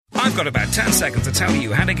I've got about 10 seconds to tell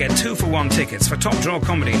you how to get 2-for-1 tickets for Top Draw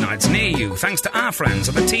comedy nights near you, thanks to our friends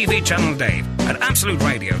at the TV channel Dave at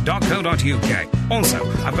absoluteradio.co.uk. Also,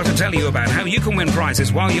 I've got to tell you about how you can win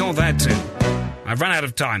prizes while you're there too. I've run out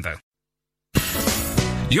of time, though.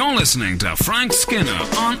 You're listening to Frank Skinner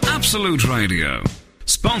on Absolute Radio.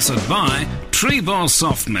 Sponsored by Treebor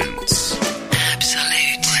Soft Mints.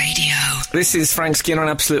 Absolute Radio. This is Frank Skinner on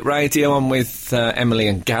Absolute Radio. I'm with Emily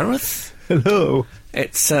and Gareth. Hello.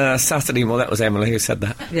 It's Saturday morning. That was Emily who said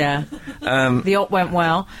that. Yeah. The op went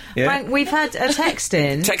well. Yeah. Frank, we've had a text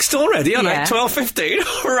in. Text already on Yeah. 12:15.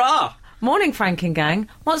 Hurrah! Morning, Frank and gang.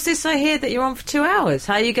 What's this I hear that you're on for 2 hours?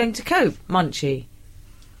 How are you going to cope, Munchie?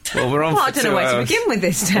 Well, we're on Well, for I don't 2 know where hours. to begin with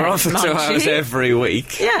this text, We're on for 2 Munchie. hours every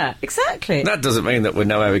week. Yeah, exactly. That doesn't mean that we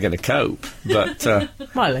know how we're going to cope, but Well,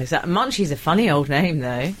 Munchie's a funny old name,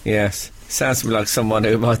 though. yes, sounds to me like someone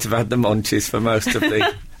who might have had the munchies for most of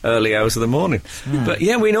the early hours of the morning. But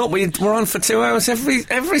yeah, we're on for 2 hours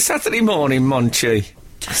every Saturday morning, Munchie.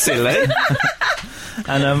 Silly.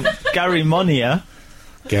 And Gary Monia.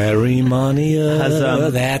 Gary Monia,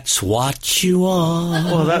 Has, that's what you are.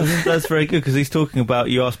 Well, that's very good, because he's talking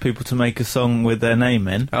about you ask people to make a song with their name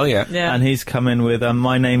in. Oh, yeah. Yeah. And he's come in with,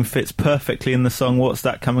 my name fits perfectly in the song, What's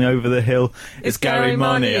That Coming Over the Hill? It's Gary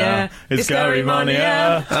Monia. It's Gary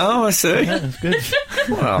Monia. Oh, I see. That's good.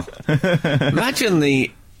 Well, imagine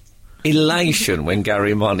the elation when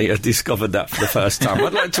Gary Monia discovered that for the first time.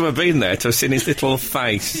 I'd like to have been there to have seen his little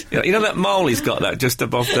face. You know that mole he's got that just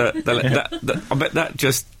above the I bet that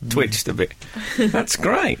just twitched a bit. That's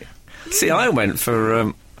great. See, I went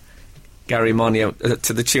for Gary Monia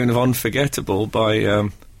to the tune of Unforgettable by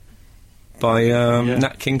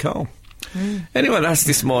Nat King Cole. Anyway, that's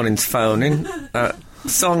this morning's phone-in.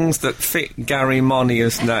 Songs that fit Gary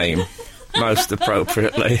Monia's name most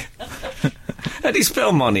appropriately. How do you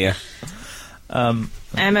spell Monia? Monnier.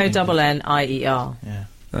 Yeah.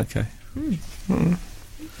 Okay.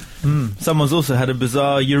 Someone's also had a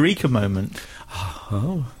bizarre eureka moment.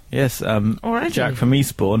 Oh. Yes, Already? Jack from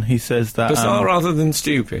Eastbourne, he says that... Bizarre rather than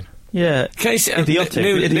stupid. Yeah, Case, idiotic.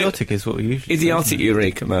 new- Idiotic is what we usually say, Idiotic isn't it?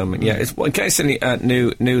 eureka moment, yeah. It's, in case any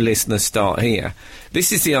new listeners start here,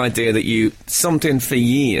 this is the idea that something for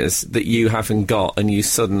years that you haven't got and you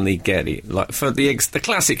suddenly get it. Like, for the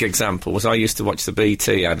classic example was I used to watch the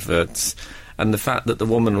BT adverts, and the fact that the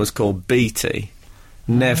woman was called BT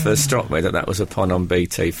never struck me that was a pun on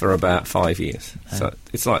BT for about 5 years. So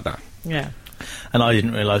it's like that. Yeah. And I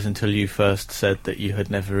didn't realise until you first said that you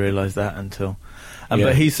had never realised that until... Yeah.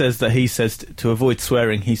 But he says to avoid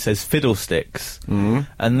swearing, he says fiddlesticks. And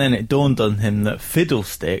then it dawned on him that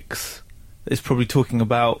fiddlesticks is probably talking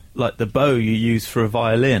about, like, the bow you use for a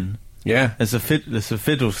violin. Yeah. There's a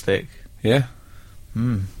fiddlestick. Yeah.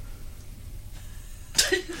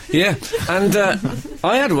 Yeah, and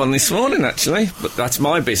I had one this morning actually, but that's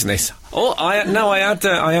my business. Oh, I had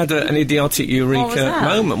an idiotic What was eureka that?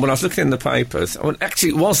 moment when I was looking in the papers. Well, actually,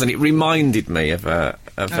 it wasn't. It reminded me of a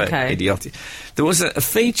Okay. idiotic. There was a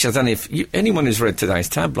feature. I don't know if anyone who's read today's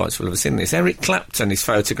tabloids will have seen this. Eric Clapton is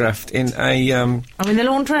photographed in a I'm in the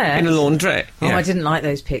laundrette. in a laundrette. Oh, Yeah. I didn't like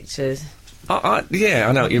those pictures. Yeah,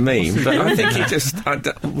 I know what you mean, but I think he just...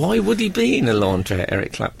 why would he be in a laundrette,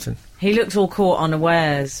 Eric Clapton? He looked all caught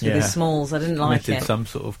unawares with Yeah. his smalls. I didn't like Committed it. some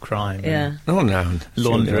sort of crime. Yeah. Oh, no.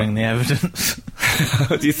 Laundering the evidence.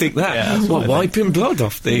 Do you think that? Yeah, that's What, what I wiping blood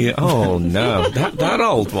off the... Oh, no. That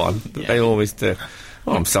old one that they always do.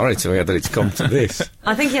 Oh, I'm sorry to hear that it's come to this.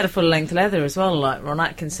 I think he had a full-length leather as well, like Ron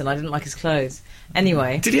Atkinson. I didn't like his clothes.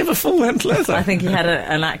 Anyway, Did he have a full-length leather? I think he had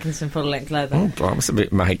an Atkinson full-length leather. Oh, blimey, it's a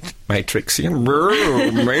bit Matrixian.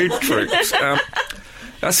 Matrix.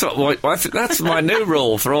 That's my new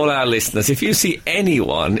rule for all our listeners. If you see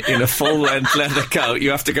anyone in a full-length leather coat, you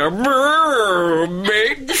have to go,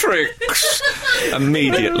 Matrix,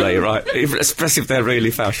 immediately, right? Especially if they're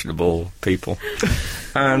really fashionable people.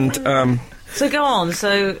 And, So go on.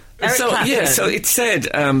 So Eric Clapton. so it said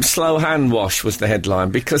Slow Hand Wash was the headline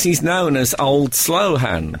because he's known as Old Slow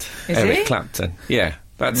Hand, Is Eric he? Clapton. Yeah,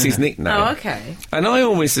 that's his nickname. Oh, okay. And I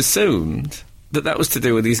always assumed that was to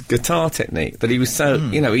do with his guitar technique, that he was so,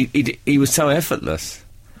 he was so effortless.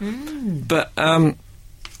 But, actually,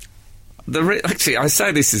 I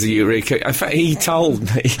say this is a eureka. In fact, he told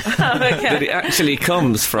me that it actually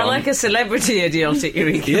comes from... I like a celebrity idiotic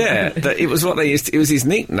eureka. Yeah, that it was what they used to... It was his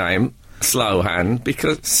nickname, Slow Hand,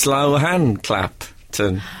 because Slow Hand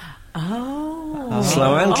Clapton. Oh.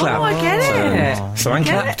 Slow Hand Clapton. I get it. Slow Hand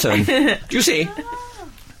Clapton. Do you see?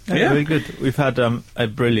 Yeah. Very good. We've had a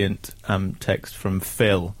brilliant text from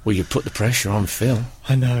Phil. Well, you put the pressure on Phil.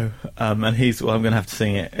 I know. And I'm going to have to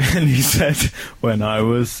sing it. And he said, when I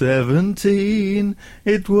was 17,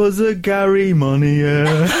 it was a Gary Money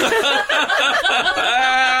year.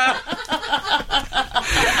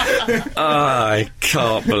 I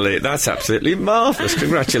can't believe that's absolutely marvellous.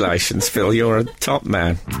 Congratulations, Phil. You're a top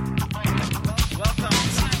man. This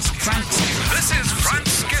is Frank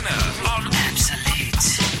Skinner on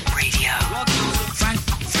Absolute Radio.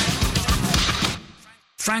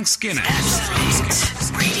 Frank Skinner.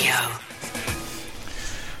 Absolute Radio.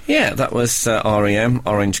 Yeah, that was R.E.M.,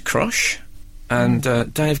 Orange Crush. And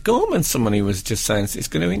Dave Gorman, someone who was just saying he's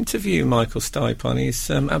going to interview Michael Stipe on his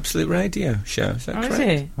Absolute Radio show. Is that correct? Is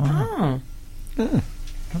he? Wow. Oh.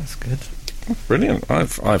 That's good. Brilliant.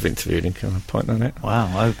 I've interviewed him. Can I point that out?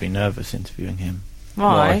 Wow, I would be nervous interviewing him.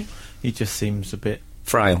 Why? He just seems a bit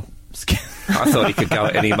Frail. scared. I thought he could go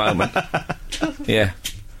at any moment. Yeah.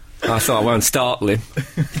 I thought I won't startle him.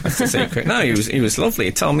 That's the secret. No, he was lovely.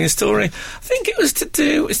 He told me a story. I think it was to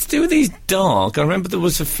do with his dog. I remember there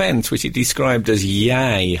was a fence which he described as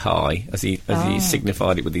yay high, as he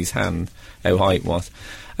signified it with his hand, how high it was.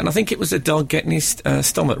 And I think it was a dog getting his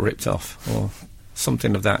stomach ripped off, or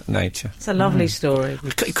something of that nature. It's a lovely story.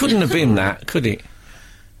 It couldn't have been that, could it?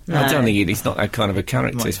 No. I don't think he's not that kind of a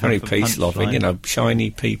character. Might He's very have a peace-loving, punchline.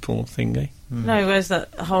 shiny people thingy. No, he wears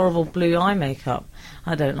that horrible blue eye makeup.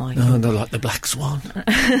 I don't like Oh, it. they're like the Black Swan.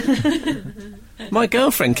 My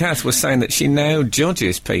girlfriend Kath was saying that she now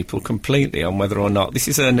judges people completely on whether or not, this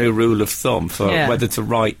is her new rule of thumb for whether to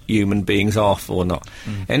write human beings off or not.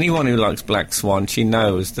 Anyone who likes Black Swan, she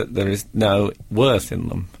knows that there is no worth in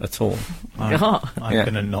them at all. I'm Yeah.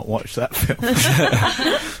 going to not watch that film.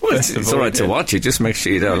 Well, it's all right to watch it, just make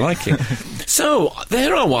sure you don't like it. So,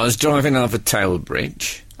 there I was driving over Tower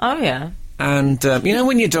Bridge. Oh, yeah. And,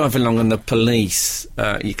 when you drive along and the police,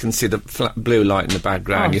 you can see the blue light in the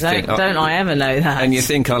background. Oh, you think, don't I ever know that. and you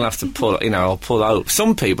think, I'll have to I'll pull out.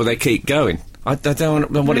 Some people, they keep going. I don't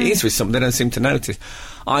know what it is with some, they don't seem to notice.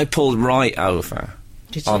 I pulled right over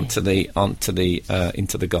Did you? into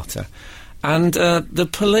the gutter. And the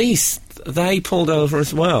police, they pulled over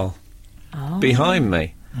as well, behind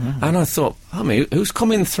me. And I thought, who's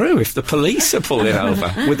coming through if the police are pulling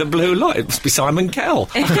over with a blue light? It must be Simon Cowell.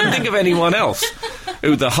 I couldn't think of anyone else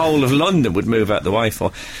who the whole of London would move out the way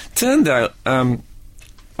for. Turned out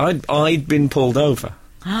I'd been pulled over.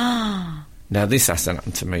 Now, this hasn't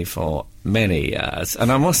happened to me for many years, and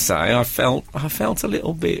I must say I felt a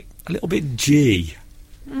little bit G,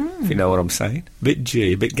 if you know what I'm saying. A bit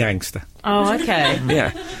G, a bit gangster. Oh, okay.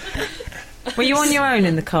 Yeah. Were you on your own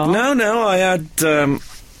in the car? No, I had...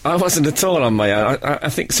 I wasn't at all on my own. I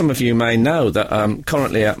think some of you may know that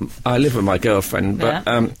currently I live with my girlfriend, but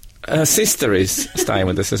her sister is staying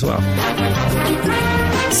with us as well.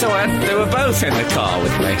 So they were both in the car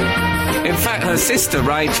with me. In fact, her sister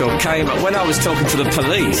Rachel came... When I was talking to the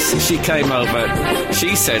police, she came over,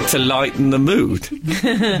 she said, to lighten the mood.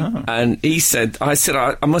 And I said, I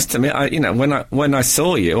must admit, when I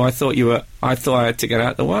saw you, I thought I had to get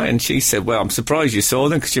out of the way. And she said, well, I'm surprised you saw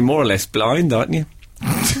them because you're more or less blind, aren't you?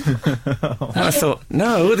 And I thought,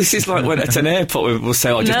 no, this is like when at an airport people say,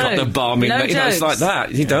 I just got the bomb in. No it's like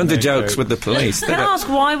that. You don't do jokes with the police. Can I ask,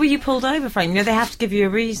 why were you pulled over, Frank? They have to give you a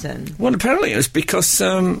reason. Well, apparently it was because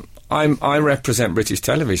I represent British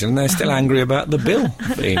television and they're still angry about the bill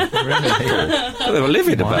being Well, they were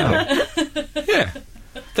livid about it. Yeah.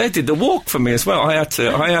 They did the walk for me as well. I had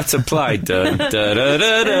to play dun, da, da,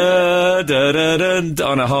 da, da, da, da, da,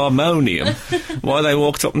 on a harmonium while they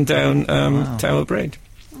walked up and down Tower Bridge.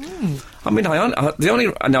 I mean,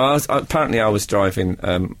 apparently I was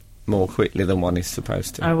driving more quickly than one is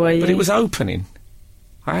supposed to. Oh, were you? But it was opening.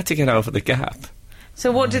 I had to get over the gap. So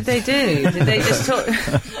what did they do? Did they just talk?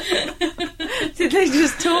 Did they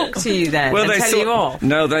just talk to you then and tell you off?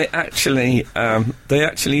 No, they actually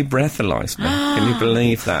breathalyzed me. Can you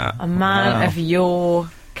believe that? A man of your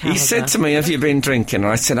calibre. He said to me, have you been drinking?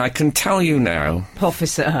 And I said, I can tell you now.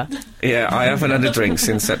 Officer. Yeah, I haven't had a drink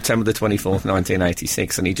since September the 24th,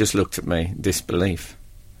 1986. And he just looked at me, disbelief.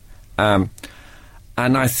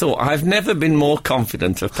 And I thought, I've never been more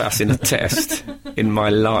confident of passing a test in my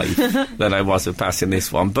life than I was of passing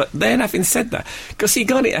this one. But then, having said that, because he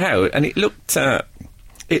got it out and it looked like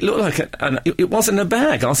it wasn't a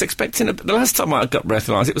bag. I was expecting the last time I got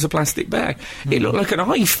breathalyzed, it was a plastic bag. It looked like an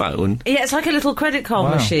iPhone. Yeah, it's like a little credit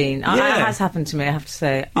card machine. Yeah. It has happened to me, I have to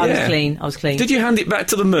say. I was clean. Did you hand it back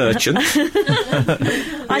to the merchant?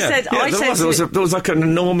 There was like an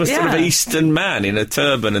enormous sort of Eastern man in a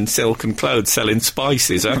turban and silken clothes selling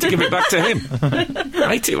spices. I had to give it back to him. I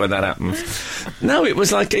hate it when that happens. No, it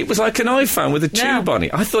was like an iPhone with a tube on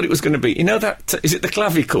it. I thought it was going to be, that, is it the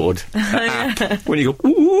clavichord app? When you go,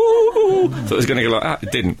 ooh, thought it was going to go like that.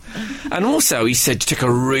 It didn't. And also, he said, take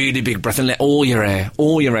a really big breath and let all your air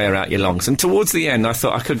out your lungs. And towards the end, I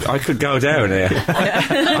thought I could go down here.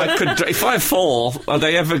 If I fall, are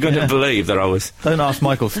they ever going to believe that I was? Don't ask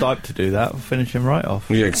Michael Stipe to do that. We'll finish him right off.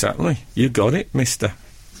 Yeah, exactly. You got it, mister.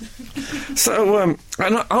 So, and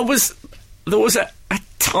there was a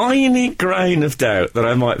tiny grain of doubt that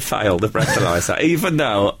I might fail the breathalyzer, even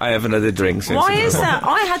though I haven't had a drink since. Why is that?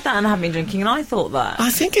 I had that and haven't been drinking, and I thought that. I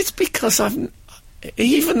think it's because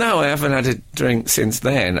even though I haven't had a drink since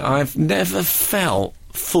then, I've never felt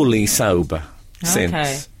fully sober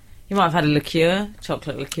since. You might have had a liqueur,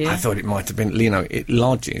 chocolate liqueur. I thought it might have been, it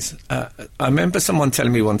lodges. I remember someone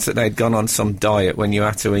telling me once that they'd gone on some diet when you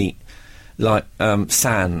had to eat like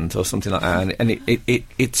sand or something like that, and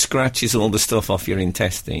it scratches all the stuff off your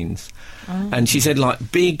intestines. Oh. And she said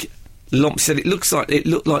like big lumps. She said it looked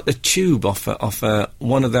like the tube off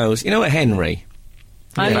one of those, a Henry.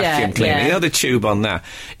 Vacuum cleaner. The other tube on that.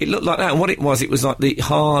 It looked like that. And what it was like the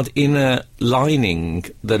hard inner lining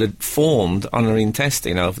that had formed on her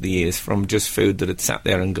intestine over the years from just food that had sat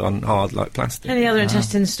there and gone hard like plastic. Any other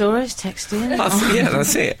intestine stories? Text in. Yeah,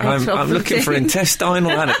 that's it. I'm looking for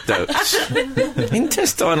intestinal anecdotes.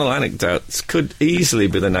 Intestinal anecdotes could easily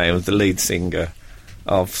be the name of the lead singer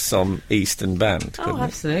of some Eastern band. Oh,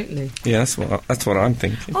 absolutely. Yeah, that's what I'm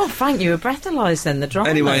thinking. Oh, Frank, you were breathalyzed then, the drama.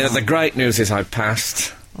 Anyway, the great news is I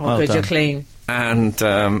passed. Oh, good, you're clean. And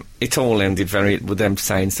it all ended with them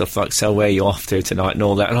saying stuff like, so where are you off to tonight and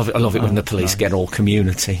all that. I love it when the police get all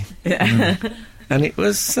community. Yeah. And it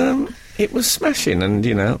was smashing, and,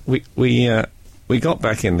 we got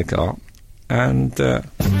back in the car, and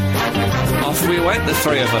off we went, the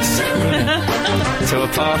three of us, to a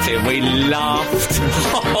party, and we laughed.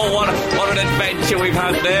 Oh, what an adventure we've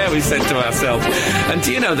had there, we said to ourselves. And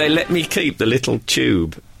they let me keep the little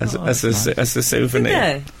tube as a souvenir.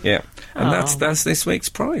 Did they? Yeah. And that's this week's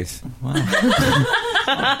prize. Wow.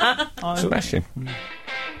 Smashing.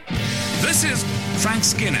 This is Frank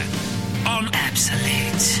Skinner on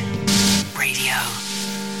Absolute Radio.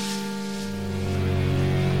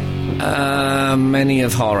 Many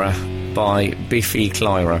of Horror by Biffy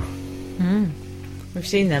Clyro. We've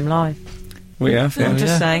seen them live. We have, yeah. I'm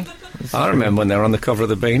just saying. I remember when they were on the cover of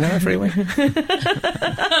the Beano every week.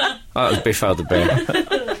 That was Biffo the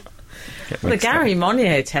Beano. The Gary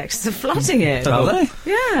Monnier texts are flooding it. Are they?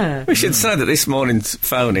 Yeah. We should say that this morning's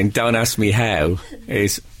phone-in, Don't Ask Me How,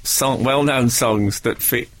 is well-known songs that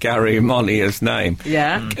fit Gary Monnier's name.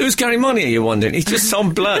 Yeah. Who's Gary Monnier, you're wondering? He's just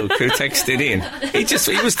some bloke who texted in. He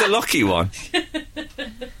was the lucky one.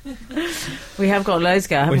 We have got loads,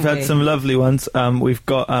 Gary, haven't we? We've had some lovely ones. We've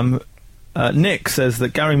got... Nick says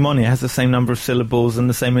that Gary Monnier has the same number of syllables and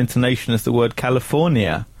the same intonation as the word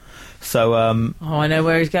California. So, I know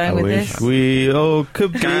where he's going with this. We all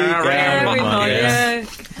could be Gary Monnier.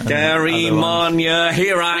 Gary Monnier,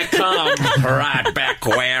 here I come, right back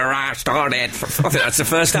where I started. I think that's the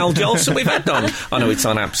first Al Jolson we've had on. I know it's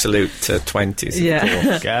on Absolute 20s.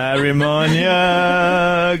 Yeah. Gary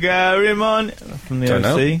Monnier from the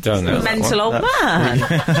OC. Don't know. Mental old man.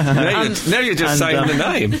 Now you're just saying the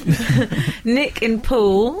name. Nick in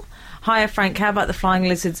Poole. Hiya, Frank. How about the Flying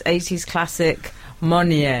Lizards 80s classic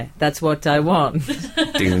Monnier? That's what I want.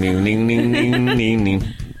 Ding, ding, ding, ding, ding, ding, ding.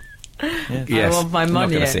 Yes. I want my Monnier. I'm not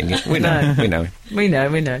going to sing it. We know.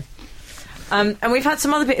 We know. And we've had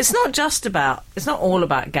some other bits. It's not all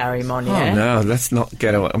about Gary Monnier. Oh, no, let's not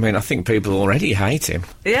get away. I mean, I think people already hate him.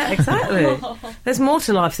 Yeah, exactly. There's more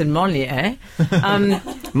to life than Monnier.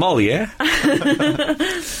 Moliere?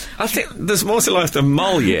 I think there's more to life than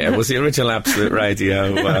Moliere was the original Absolute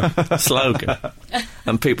Radio slogan.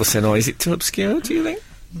 And people said, is it too obscure, do you think?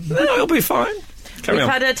 No, it'll be fine. We've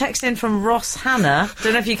had a text in from Ross Hannah.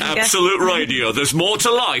 Don't know if you can guess. Absolute Radio, there's more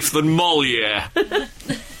to life than Moliere.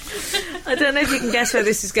 I don't know if you can guess where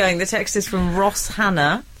this is going. The text is from Ross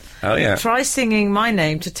Hannah. Oh, yeah. Try singing my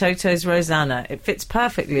name to Toto's Rosanna. It fits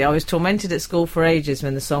perfectly. I was tormented at school for ages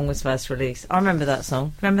when the song was first released. I remember that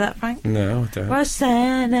song. Remember that, Frank? No, I don't.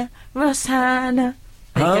 Rosanna.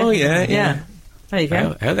 Oh, yeah. There you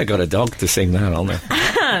go. How they got a dog to sing that, aren't they?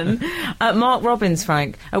 And Mark Robbins,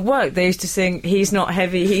 Frank. At work, they used to sing, he's not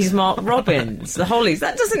heavy, he's Mark Robbins. The Hollies.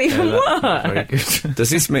 That doesn't even work. Very good. Does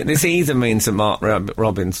this mean... This either means that Mark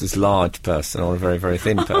Robbins is a large person or a very, very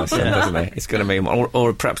thin person, doesn't it? It's going to mean...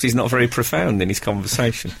 Or perhaps he's not very profound in his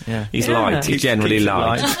conversation. Yeah. He's light. He's generally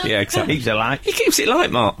light. Yeah, exactly. He's a light. He keeps it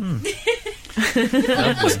light, Mark.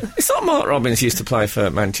 It's not Mark Robins used to play for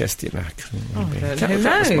Manchester United. Oh, who That was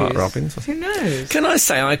knows? Mark Robins. Who knows? Can I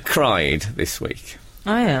say I cried this week?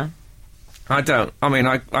 Oh, yeah. I don't. I mean,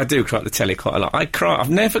 I do cry at the telly quite a lot. I've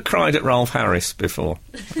never cried at Rolf Harris before.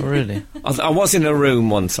 Oh, really? I was in a room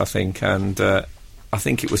once, I think, and I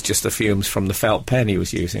think it was just the fumes from the felt pen he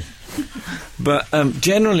was using. But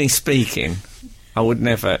generally speaking, I would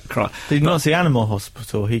never cry. Did you not see Animal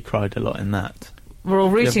Hospital? He cried a lot in that. We're all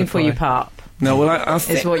rooting for you, cry? Pop. No, well, I Is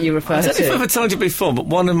think... what you refer I don't know if I've to. ever told you before, but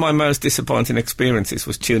one of my most disappointing experiences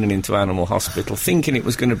was tuning into Animal Hospital, thinking it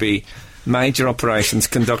was going to be major operations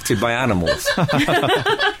conducted by animals.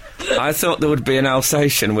 I thought there would be an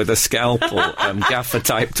Alsatian with a scalpel gaffer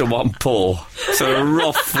taped to one paw, sort of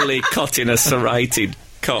roughly cutting a serrated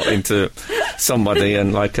cut into somebody,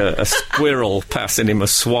 and like a squirrel passing him a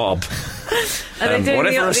swab. Are they doing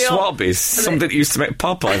Whatever a the swab is, something that used to make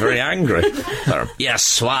Popeye very angry. Yes,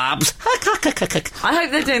 swabs. I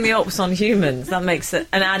hope they're doing the ops on humans. That makes it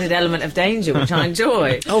an added element of danger, which I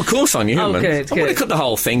enjoy. Oh, of course, on humans. Oh, good, Well, good. the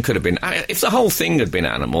whole thing could have been... If the whole thing had been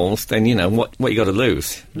animals, then, you know, what you got to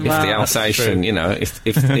lose? If Well, the Alsatian, you know, if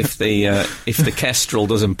the kestrel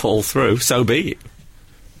doesn't pull through, so be it.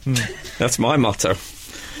 That's my motto.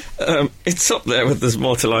 It's up there with There's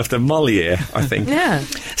More to Life than Moliere, I think. Yeah.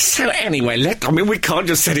 So anyway, we can't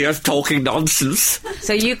just sit here talking nonsense.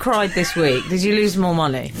 So you cried this week. Did you lose more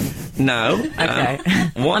money? No. Okay.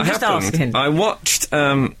 What I'm just happened? asking. I watched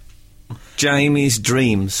Jamie's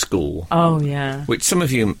Dream School. Oh, yeah. Which some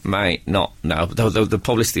of you may not know, though the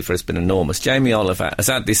publicity for it has been enormous. Jamie Oliver has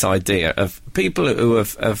had this idea of people who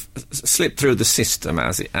have slipped through the system,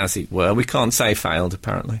 as it were. We can't say failed,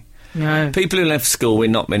 apparently. No. People who left school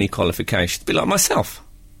with not many qualifications, a bit like myself.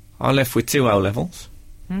 I left with 2 O-levels.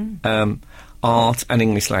 Art and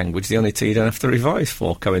English language, the only two you don't have to revise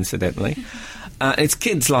for, coincidentally. It's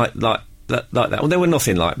kids like that. Well, they were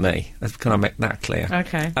nothing like me. Can I make that clear?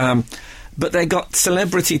 Okay. But they got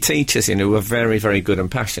celebrity teachers in who were very, very good and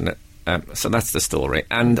passionate. So that's the story.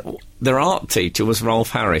 And their art teacher was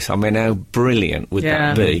Rolf Harris. I mean, how brilliant would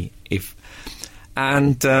that be?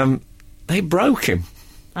 They broke him.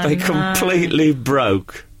 They completely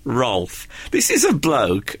broke Rolf. This is a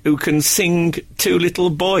bloke who can sing Two Little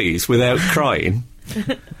Boys without crying.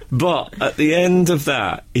 But at the end of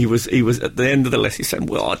that, he was at the end of the lesson, he said,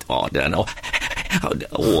 well, I don't know.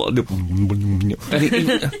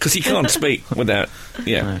 Because he can't speak without...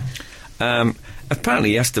 Yeah. Apparently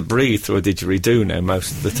he has to breathe through a didgeridoo now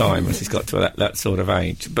most of the time as he's got to that sort of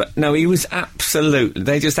age. But no, he was absolutely...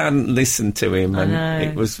 They just hadn't listened to him, and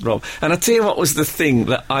it was wrong. And I tell you what was the thing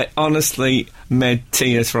that I honestly made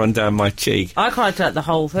tears run down my cheek. I cried throughout the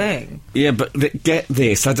whole thing. Yeah, but get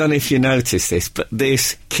this. I don't know if you noticed this, but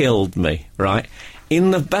this killed me, right?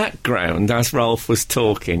 In the background, as Rolf was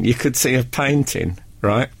talking, you could see a painting,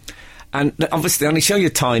 right? And obviously, I only show you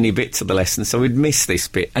tiny bits of the lesson, so we'd miss this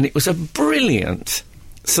bit. And it was a brilliant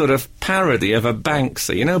sort of parody of a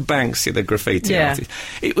Banksy. You know Banksy, the graffiti artist?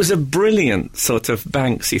 It was a brilliant sort of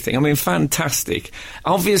Banksy thing. I mean, fantastic.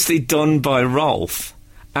 Obviously done by Rolf.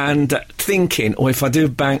 And thinking, if I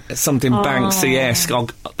do something Banksy-esque,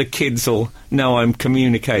 the kids will know I'm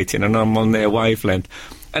communicating and I'm on their wavelength.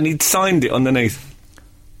 And he'd signed it underneath,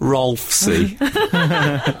 Rolfsy.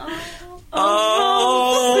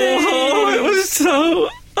 Oh, it was so...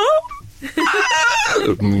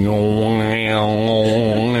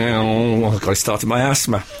 I've got to start my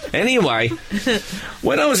asthma. Anyway,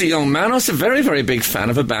 when I was a young man, I was a very, very big fan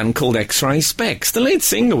of a band called X-Ray Specs. The lead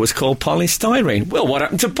singer was called Polystyrene. Well, what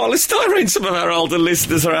happened to Polystyrene? Some of our older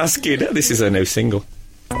listeners are asking. This is a new single.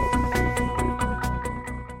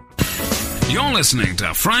 You're listening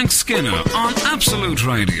to Frank Skinner on Absolute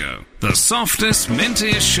Radio, the softest,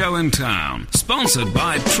 mintiest show in town. Sponsored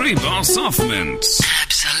by Tree Bar Soft Mints.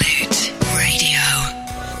 Absolute Radio.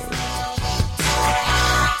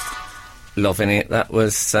 Loving it. That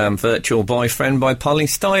was Virtual Boyfriend by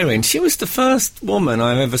Polystyrene. She was the first woman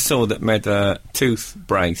I ever saw that made a tooth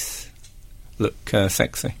brace look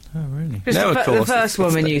sexy. Oh, really? Just No, of course, the first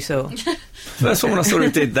woman you saw. First woman I saw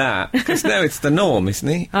who did that, because now it's the norm, isn't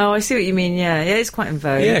it? Oh, I see what you mean, yeah. Yeah, it's quite in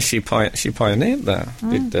vogue. Yeah, she pioneered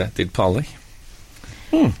that. Did Polly.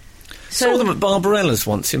 Saw them at Barbarella's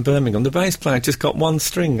once in Birmingham. The bass player just got one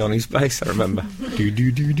string on his bass, I remember.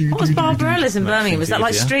 What was Barbarella's in Birmingham? Was that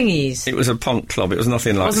like Stringies? It was a punk club. It was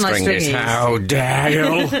nothing like Wasn't like Stringies. Stringies. How dare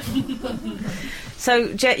you? So,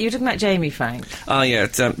 you were talking about Jamie, Frank. Oh, yeah,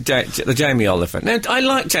 it's, the Jamie Oliver. Now, I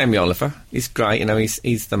like Jamie Oliver. He's great, you know,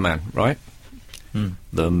 he's the man, right?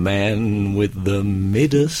 The man with the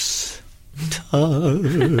Midas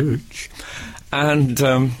touch. And,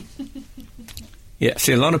 Yeah,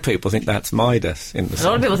 see, a lot of people think that's Midas in the A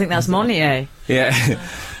lot of people think that's Monnier. Yeah,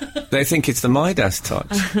 they think it's the Midas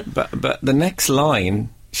touch. but the next line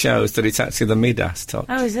shows that it's actually the Midas touch.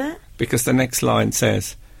 Oh, is it? Because the next line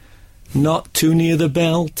says, not too near the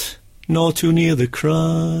belt, nor too near the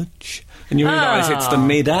crotch. And you realise it's the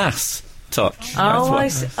Midas touch. Oh, I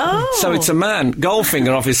see. Oh. So it's a man.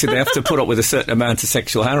 Goldfinger, obviously, they have to put up with a certain amount of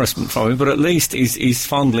sexual harassment from him, but at least he's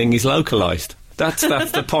fondling his localised. That's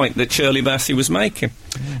the point that Shirley Bassey was making.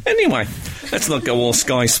 Anyway, let's not go all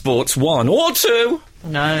Sky Sports 1 or 2.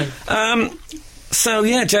 No. So,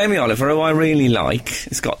 yeah, Jamie Oliver, who I really like,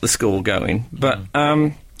 has got the school going. But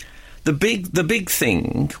the big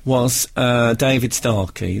thing was David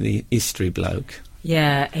Starkey, the history bloke.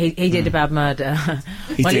 Yeah, he did a bad murder.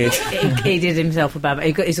 He did. He did himself a bad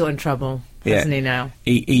murder. He's got in trouble, hasn't he, now?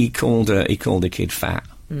 He called a kid fat.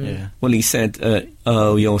 Yeah. Well, he said,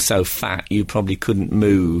 "Oh, you're so fat, you probably couldn't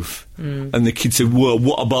move." And the kid said, "Well,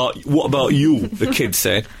 what about you?" The kid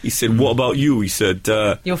said. He said, "What about you?" He said,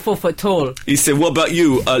 "You're 4 foot tall." He said, "What about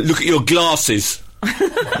you? Look at your glasses."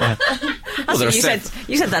 Well, you said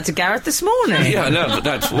that to Gareth this morning. Yeah, I know,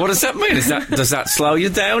 but what does that mean? Does that slow you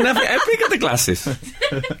down? How big are the glasses?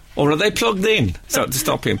 Or are they plugged in so to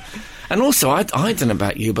stop him? And also, I don't know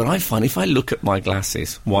about you, but I find if I look at my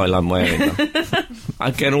glasses while I'm wearing them,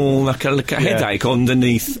 I get all like a headache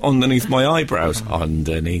underneath my eyebrows.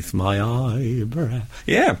 Underneath my eyebrow.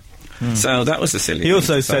 Yeah. So that was a silly He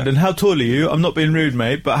also said, and how tall are you? I'm not being rude,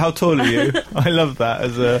 mate, but how tall are you? I love that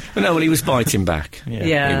as a... No, well, he was biting back.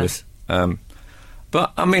 Yeah. He was...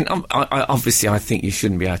 but, I mean, obviously I think you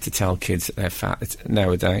shouldn't be able to tell kids that they're fat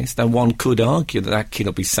nowadays. Though one could argue that kid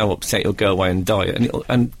will be so upset he'll go away and die.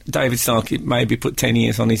 And David Starkey maybe put 10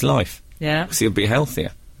 years on his life. Yeah. Because he'll be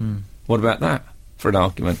healthier. What about that for an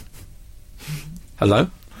argument? Hello?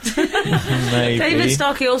 Maybe. David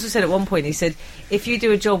Starkey also said at one point, he said, if you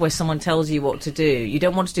do a job where someone tells you what to do, you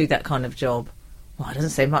don't want to do that kind of job. Well, it doesn't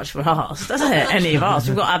say much for us, does it? Any of us.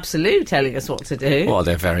 We've got Absolute telling us what to do. Well,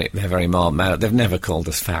 they're very mild-mannered. They've never called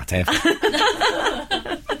us fat, ever.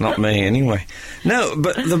 Not me, anyway. No,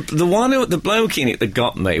 but the bloke in it that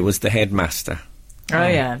got me was the headmaster. Oh,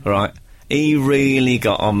 yeah. Right. He really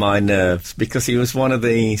got on my nerves because he was one of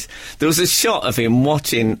these... There was a shot of him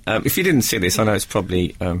watching... if you didn't see this, I know it's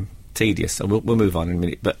probably tedious, so we'll move on in a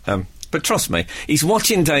minute, but trust me, he's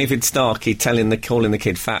watching David Starkey calling the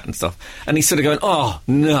kid fat and stuff, and he's sort of going, oh,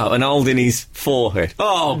 no, and holding his forehead.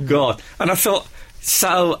 Oh, God. And I thought,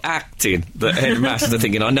 so acting, the headmaster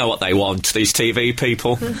thinking, I know what they want, these TV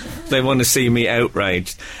people. They want to see me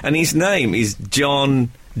outraged. And his name is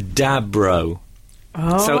John Dabro.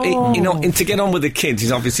 Oh. So, to get on with the kids,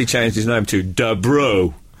 he's obviously changed his name to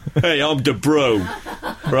Dabro. Hey, I'm Dabro.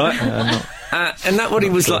 Right? And that what he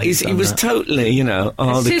was like. He was totally, it's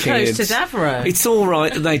the too kids. close to Davro. It's all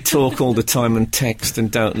right that they talk all the time and text and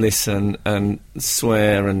don't listen and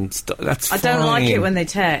swear and stuff. That's fine. I don't like it when they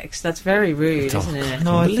text. That's very rude, isn't it?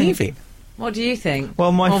 No, I believe it. What do you think?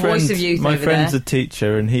 Well, my Voice of Youth over friend's there. a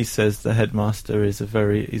teacher, and he says the headmaster is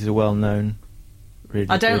he's a well-known. Really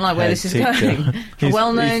I don't good like where head this is teacher. going. He's a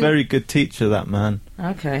well-known... very good teacher, that man.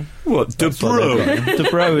 Okay. What, Dabro?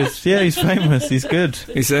 Dabro is, he's famous, he's good.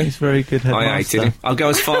 Is he? He's very good headmaster. I hated him. I'll go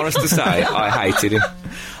as far as to say I hated him.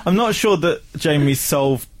 I'm not sure that Jamie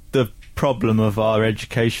solved the problem of our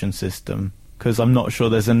education system, because I'm not sure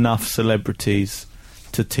there's enough celebrities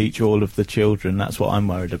to teach all of the children. That's what I'm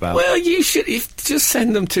worried about. Well, you should just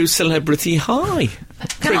send them to Celebrity High.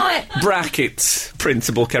 Brackets,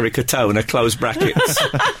 Principal Kerry Katona, close brackets.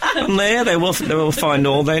 And there they will find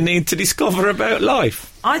all they need to discover about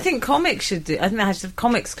life. I think comics should do... I think they should have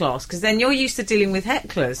comics class, because then you're used to dealing with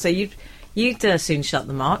hecklers, so you'd soon shut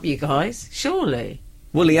them up, you guys. Surely.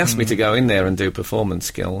 Well, he asked me to go in there and do performance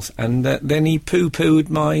skills, and then he poo-pooed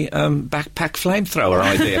my backpack flamethrower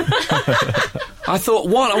idea. I thought,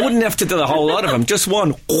 I wouldn't have to do a whole lot of them, just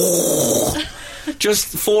one. Just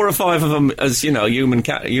 4 or 5 of them as, human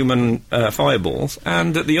fireballs,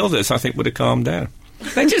 and the others, I think, would have calmed down.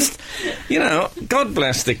 They just, God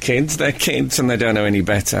bless the kids. They're kids and they don't know any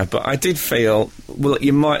better. But I did feel, well,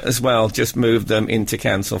 you might as well just move them into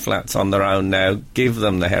council flats on their own now, give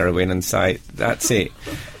them the heroin and say, that's it.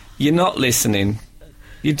 You're not listening.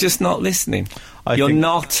 You're just not listening. You're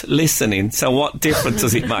not listening. So what difference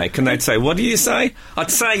does it make? And they'd say, what do you say? I'd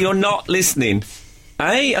say you're not listening.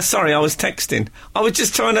 Sorry, I was texting. I was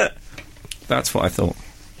just trying to... That's what I thought.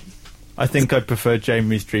 I think I prefer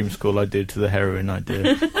Jamie's dream school idea to the heroin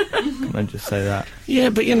idea. Can I just say that? Yeah,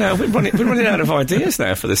 but we're running out of ideas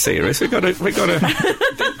now for the series. We've got to.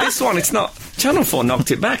 This one, it's not. Channel 4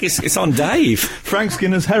 knocked it back. It's on Dave. Frank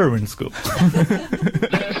Skinner's heroin school.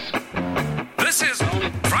 This is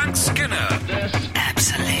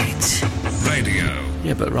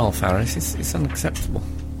but Rolf Harris, it's unacceptable.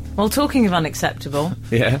 Well, talking of unacceptable,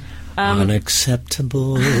 Yeah.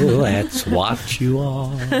 Unacceptable, that's what you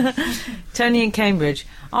are. Tony in Cambridge,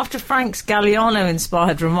 after Frank's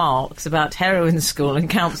Galliano-inspired remarks about heroin school and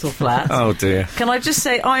council flats, Oh, dear. can I just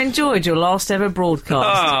say I enjoyed your last ever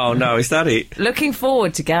broadcast. Oh, no, is that it? Looking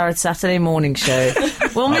forward to Gareth's Saturday morning show.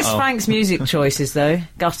 We'll miss Frank's music choices, though.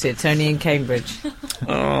 Gutted, Tony in Cambridge.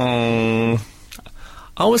 Oh...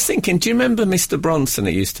 I was thinking, do you remember Mr. Bronson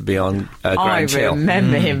who used to be on Grand Chill?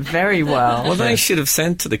 Remember him very well. Well, they should have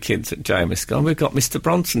said to the kids at James, we've got Mr.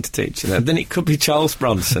 Bronson to teach you. Then it could be Charles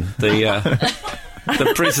Bronson,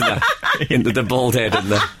 the prisoner, into the bald head,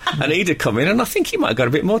 and he'd have come in, and I think he might have got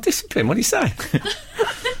a bit more discipline. What do you say?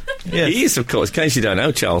 Yes. He is, of course, in case you don't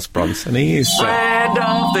know Charles Bronson, he is... friend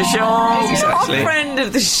of the show! He's our friend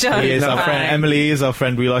of the show. He is our friend. Emily is our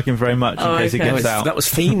friend. We like him very much, in case he gets out. That was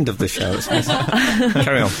fiend of the show.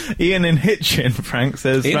 Carry on. Ian in Hitchin, Frank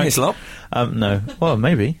says... Ian Frank, Hislop? No. Well,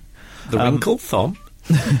 maybe. The wrinkle thumb?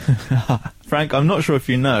 Frank, I'm not sure if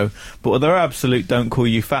you know, but although Absolute don't call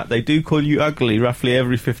you fat, they do call you ugly roughly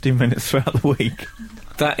every 15 minutes throughout the week.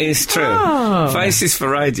 That is true. Oh. Faces for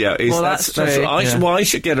Radio is... Well, that's true. I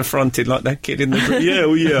should get affronted like that kid in the...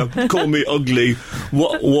 yeah, call me ugly.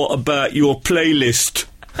 What about your playlist?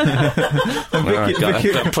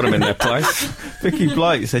 Don't put them in their place. Vicky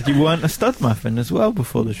Blight said you weren't a stud muffin as well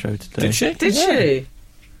before the show today. Did she? Did she?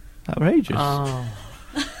 Outrageous. Oh.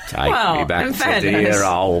 Take Well, me back in to fairness. dear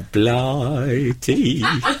old Blighty.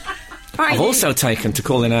 I've also taken to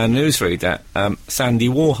calling our newsreader Sandy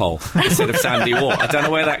Warhol instead of Sandy War. I don't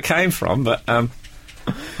know where that came from, but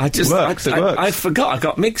I just... It works. I forgot. I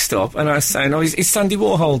got mixed up, and I was saying, is Sandy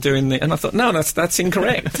Warhol doing the... And I thought, no, that's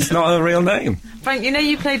incorrect. It's not a real name. Frank, you know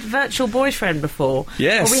you played Virtual Boyfriend before?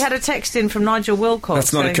 Yes. Well, we had a text in from Nigel Wilcox.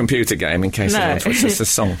 That's not a computer game, in case anyone's watching. It's a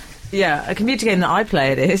song. Yeah, a computer game that I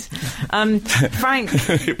play it is. Frank,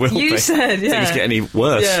 It will you be. said... Yeah. Things get any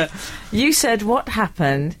worse. Yeah. You said, what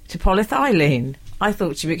happened to polyethylene? I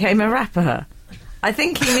thought she became a rapper. I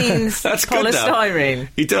think he means That's good, though. polystyrene.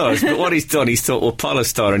 He does, but what he's done, he's thought, well,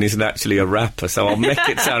 polystyrene isn't actually a rapper, so I'll make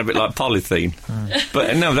it sound a bit like polythene.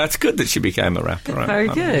 But no, that's good that she became a rapper. Very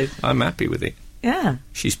good. I'm happy with it. Yeah.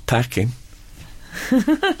 She's packing.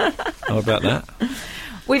 How about that?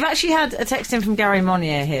 We've actually had a text in from Gary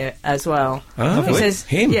Monnier here as well. Oh, he says,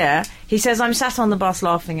 him? Yeah. He says, I'm sat on the bus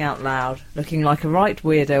laughing out loud, looking like a right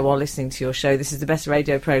weirdo while listening to your show. This is the best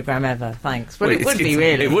radio programme ever. Thanks. Well, it would be,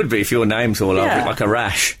 really. It would be if your name's all over Yeah. it, like a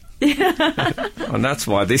rash. And that's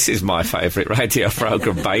why this is my favourite radio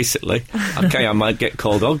programme, basically. Okay, I might get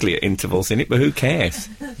called ugly at intervals in it, but who cares?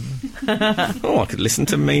 Oh, I could listen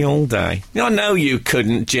to me all day. I know you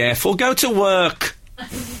couldn't, Jeff. Well, go to work.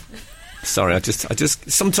 Sorry, I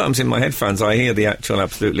just sometimes in my headphones I hear the actual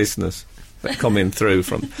Absolute listeners that come in through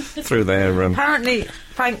their... Apparently,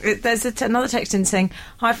 Frank, there's another text in saying,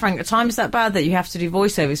 hi Frank, at times that bad that you have to do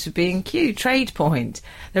voiceovers for B&Q, trade point.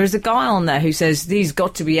 There is a guy on there who says, these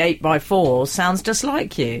got to be 8x4s, sounds just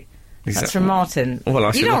like you. That's from Martin.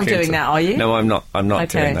 Well, You're not doing that, are you? No, I'm not Okay.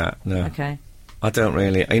 doing that, no. Okay. I don't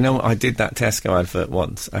really... You know, I did that Tesco advert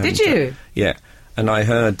once. And, Did you? Yeah. And I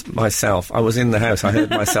heard myself... I was in the house, I heard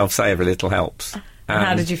myself say every little helps. And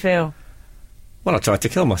how did you feel? Well, I tried to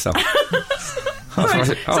kill myself.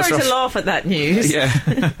 Sorry to laugh at that news. Yeah.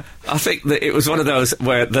 I think that it was one of those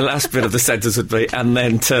where the last bit of the sentence would be, and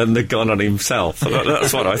then turn the gun on himself.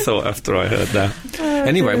 That's what I thought after I heard that.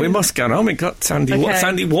 Anyway, we must go on. We got Sandy Okay.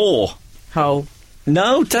 Sandy War. Hole.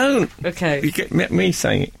 No, don't. Okay. You get me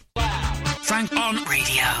saying it. Frank on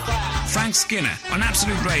Radio. Frank Skinner on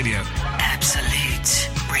Absolute Radio. Absolute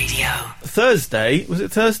Radio. Thursday, was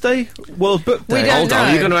it Thursday? World Book Day. We don't Hold on,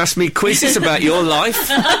 know. you're going to ask me quizzes about your life?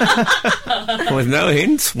 With no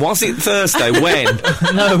hints? Was it Thursday? When?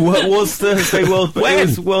 No, what was Thursday World Book? When?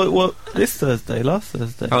 It was this Thursday, last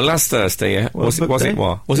Thursday. Oh, last Thursday, yeah. World Was Book Day? it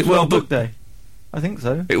World Book Day? Day? I think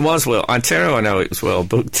so. It was I tell you I know it was World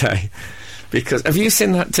Book Day. Because, have you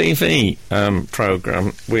seen that TV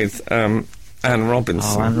programme with Anne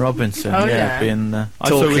Robinson? Oh, Anne Robinson, Oh, yeah. yeah. Being, I saw it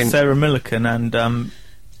Talking- with Sarah Millican and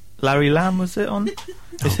Larry Lamb, was it on?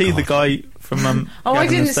 Is he the guy from Oh, I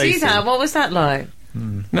Gavin and didn't see Stacey? that. What was that like?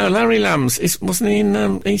 No, Larry Lamb's, wasn't he in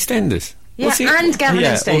EastEnders? Yeah, Was he- and Gavin Yeah,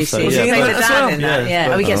 and Stacey. also, He yeah. played Was he the in that as dad well? in that, Yeah,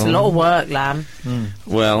 yeah. Oh, he gets a oh. lot of work, Lamb.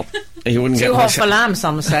 Well, he wouldn't Too get hot much... for Lamb,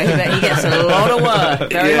 some say, but he gets a lot of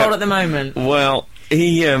work. Very Yeah. hot at the moment. Well,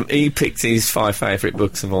 he picked his 5 favourite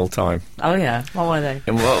books of all time. Oh, yeah. What were they?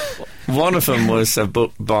 And one of them was a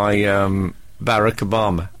book by Barack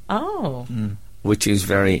Obama, Oh. which is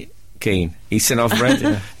very keen. He said, I've read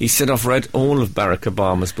all of Barack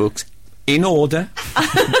Obama's books in order.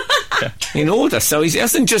 in order. So he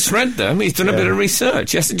hasn't just read them, he's done a bit of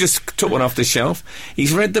research. He hasn't just took one off the shelf.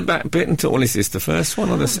 He's read the back bit and thought, well, is this the first one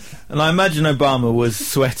or the... And I imagine Obama was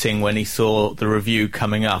sweating when he saw the review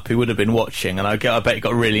coming up. He would have been watching, and I bet he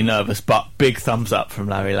got really nervous, but big thumbs up from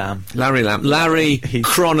Larry Lamb. Larry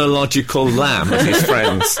Chronological Lamb, as his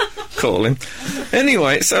friends call him.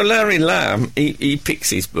 Anyway, so Larry Lamb, he picks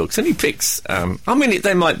his books, and he picks...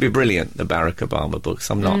 they might be brilliant, the Barack Obama books.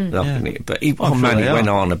 I'm not knocking it, but he went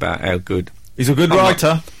on about how good... He's a good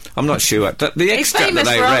writer. I'm not sure. The He's extract famous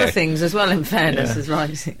that they for read... other things as well, in fairness, as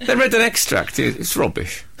writing. They read an extract. It's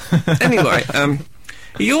rubbish. Anyway,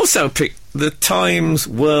 he also picked the Times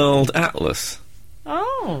World Atlas.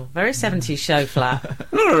 Oh, very 70s show flat.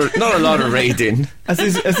 Not a lot of reading. As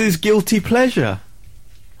his guilty pleasure.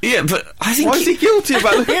 Yeah, but I think... Why is he guilty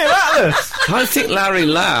about looking at Atlas? I think Larry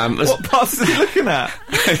Lamb... What parts is he looking at?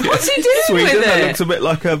 What's he doing Sweden, with that it? looks a bit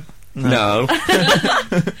like a... No.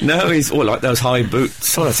 No, he's... like those high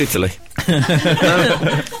boots. Oh, that's Italy.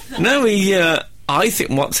 No, I think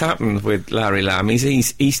what's happened with Larry Lamb is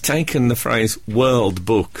he's taken the phrase World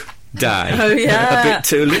Book Day a bit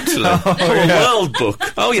too literally. World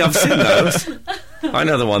Book. Oh, yeah, I've seen those. I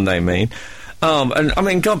know the one they mean. And I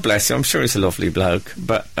mean, God bless him. I'm sure he's a lovely bloke,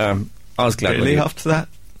 but I was glad. Really, after that?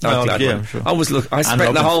 I'm glad. I'm sure. I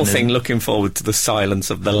spent the whole thing looking forward to the silence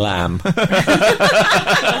of the lamb.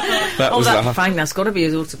 Frank, that's got to be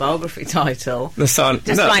his autobiography title. The silence.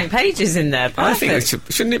 Just blank pages in there. Perfect. I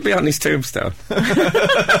think shouldn't it be on his tombstone?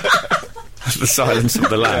 The silence of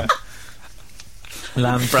the lamb.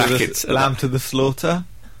 Lamb Brackets. Lamb to the slaughter.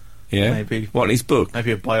 Yeah. Maybe. What, his book?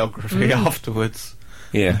 Maybe a biography afterwards.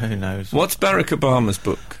 Yeah. Who knows? What's Barack Obama's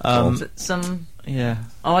book? Yeah.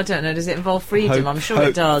 Oh, I don't know. Does it involve freedom? I'm sure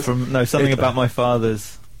it does. Something about my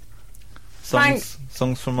father's. Songs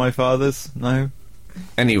from my father's? No.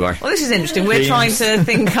 Anyway. Well, this is interesting. We're trying to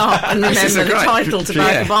think up and remember the title to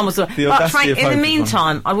Barack Obama's book. But Frank, in the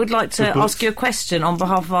meantime, I would like to ask you a question on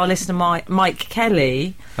behalf of our listener, Mike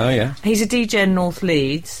Kelly. Oh, yeah. He's a DJ in North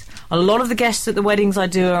Leeds. A lot of the guests at the weddings I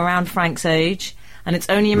do are around Frank's age, and it's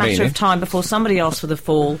only a matter of time before somebody asks for the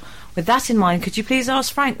Fall. With that in mind, could you please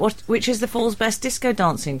ask Frank which is the Fall's best disco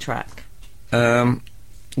dancing track? Well,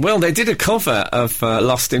 they did a cover of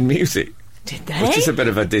Lost in Music. Did they? Which is a bit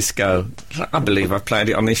of a disco. I believe I've played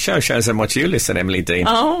it on this show. Shows how much you listen, Emily Dean.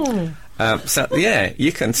 Oh. So, yeah,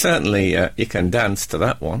 you can certainly you can dance to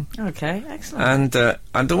that one. Okay, excellent.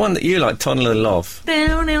 And the one that you like, Tunnel of Love.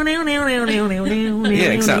 Yeah,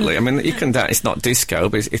 exactly. I mean, you can dance. It's not disco,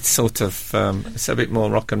 but it's sort of... it's a bit more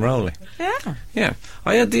rock and rolly. Yeah. Yeah.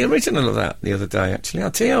 I heard the original of that the other day, actually.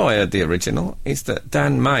 I'll tell you how I heard the original. Is that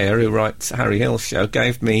Dan Mayer, who writes Harry Hill's show,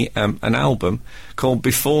 gave me an album called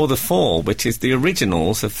Before the Fall, which is the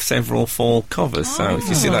originals of several Fall covers. So if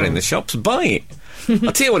you see that in the shops, buy it.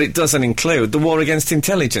 I'll tell you what it doesn't include, the War Against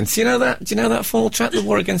Intelligence. You know that? Do you know that Fall track, the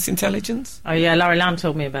War Against Intelligence? Oh, yeah, Larry Lamb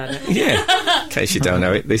told me about it. Yeah. In case you don't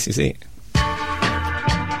know it, this is it.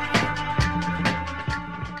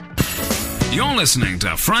 You're listening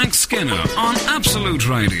to Frank Skinner on Absolute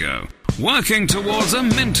Radio. Working towards a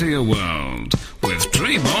mintier world with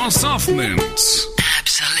Treebor Soft Mints.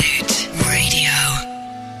 Absolute Radio.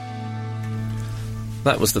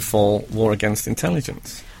 That was the Fall War Against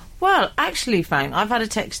Intelligence. Well, actually, Frank, I've had a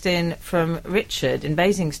text in from Richard in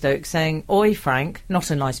Basingstoke saying, "Oi, Frank,"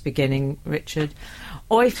 not a nice beginning, Richard.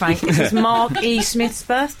 "Oi, Frank, it is Mark E. Smith's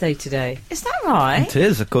birthday today." Is that right? It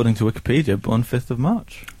is, according to Wikipedia, born 5th of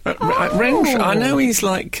March. I know he's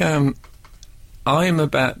like... I'm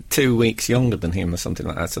about 2 weeks younger than him or something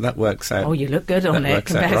like that, so that works out. Oh, you look good on it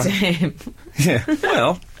compared to him. Yeah,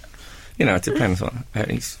 well... You know, it depends on...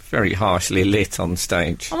 he's very harshly lit on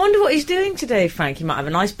stage. I wonder what he's doing today, Frank. He might have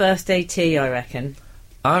a nice birthday tea, I reckon.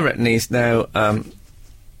 I reckon he's now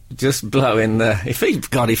just blowing the... If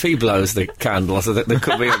he blows the candles, there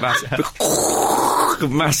could be a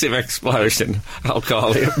massive explosion of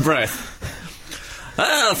alcoholic breath.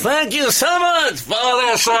 Oh, thank you so much for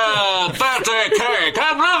this birthday cake.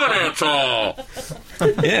 I'm loving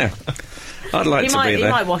it. Yeah. I'd like to be there. He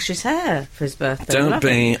might wash his hair for his birthday. Don't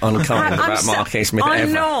be unkind about Mark E. Smith ever.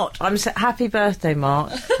 I'm not. Happy birthday,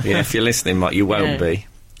 Mark. Yeah, if you're listening, Mark, you won't be.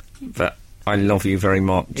 But I love you very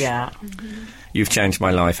much. Yeah. You've changed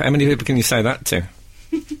my life. How many people can you say that to?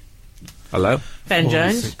 Hello? Ben 4,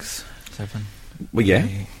 Jones. 6, 7. Well, yeah.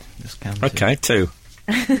 Just counted. Okay, 2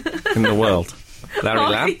 in the world. Larry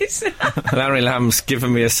Lamb. Larry Lamb's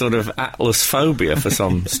given me a sort of Atlas phobia for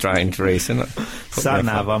some strange reason.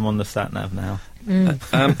 Sat-nav, I'm on the sat-nav now.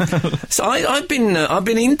 So I've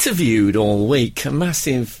been interviewed all week. A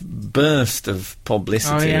massive burst of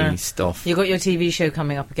publicity stuff. You got your TV show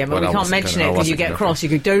coming up again, but Well, we I can't wasn't mention gonna- it I because you wasn't get gonna- cross. You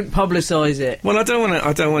go, don't publicise it. Well, I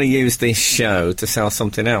don't want to use this show to sell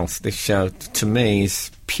something else. This show, to me,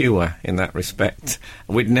 is pure in that respect.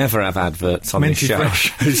 We'd never have adverts on Minty this show,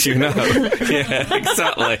 fresh. as you know. Yeah,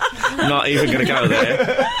 exactly. Not even going to go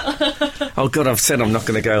there. Oh God, I've said I'm not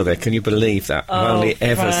going to go there. Can you believe that? I've only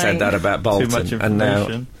ever Frank. said that about Bolton, much and now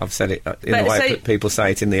information. I've said it in But the way so- that people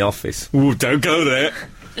say it in the office. Ooh, don't go there.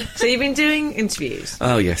 So you've been doing interviews.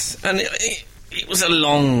 Oh yes, and it was a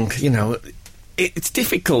long, it's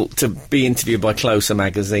difficult to be interviewed by Closer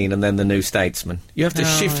magazine and then the New Statesman. You have to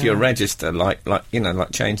shift your register, like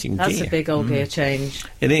changing That's gear. a big old gear change.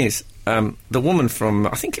 It is. The woman from,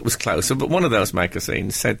 I think it was Closer, but one of those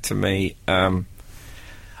magazines said to me,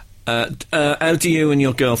 how do you and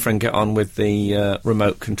your girlfriend get on with the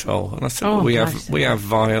remote control? And I said, Oh, we Christ. have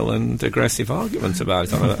vile and aggressive arguments about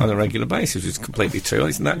it on a regular basis, which is completely true.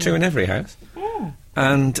 Isn't that true in every house?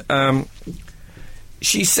 And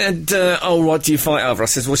she said, oh, what do you fight over? I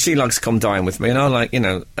says, well, she likes to come dine with me, and I like,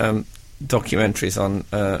 documentaries on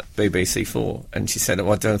BBC4. And she said,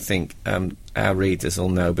 oh, I don't think our readers will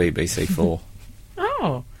know BBC4.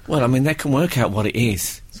 Oh. Well, I mean, they can work out what it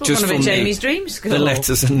is. It's all one of Jamie's dream the school.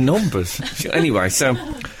 letters and numbers. Anyway, so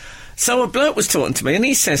a bloke was talking to me, and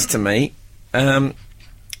he says to me,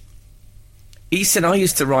 he said, I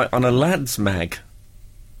used to write on a lads mag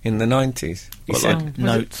in the 90s. He What, said, like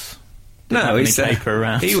notes? no, have he any said, paper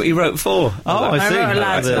around? he wrote 4. Oh, I see. wrote a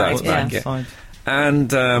lad's mag, Yeah. yeah. Side.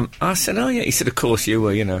 And I said, oh yeah. He said, of course you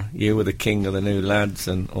were the king of the new lads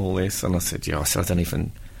and all this. And I said, yeah. I said,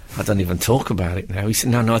 I don't even talk about it now. He said,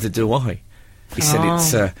 no, neither do I. He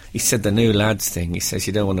said he said the new lads thing. He says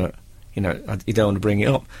you don't want to, you don't want to bring it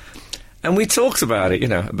up. And we talked about it,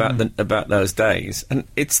 about those days. And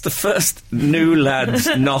it's the first new lads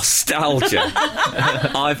nostalgia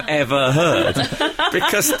I've ever heard,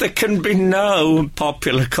 because there can be no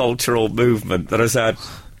popular cultural movement that has had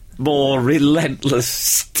more relentless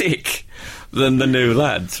stick than the new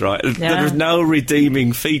lads, right? Yeah. There was no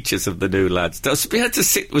redeeming features of the new lads. To be able to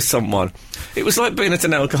sit with someone, it was like being at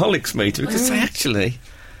an alcoholics meeting, because they actually,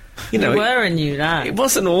 You were a new lad. it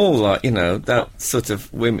wasn't all like, that sort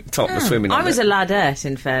of topless women. I was a ladette,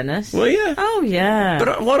 in fairness. Well, yeah. Oh, yeah.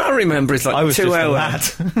 But what I remember is like I was 2 just a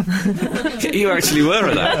hours. lad. You actually were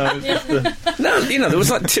a lad. No, there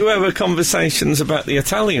was like 2 hour conversations about the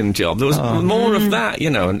Italian job. There was more of that,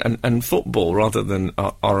 and football rather than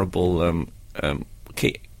horrible. Ours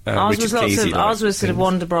Richard was lots Keesey of ours was sort of things.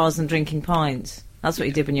 Wonder Bras and drinking pints. That's what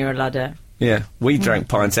you did when you were a ladette. Yeah, we drank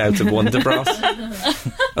pints out of Wonder Bras.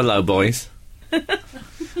 Hello, boys.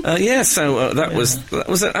 That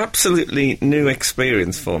was an absolutely new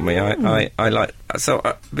experience for me. I like so.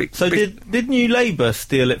 Did New Labour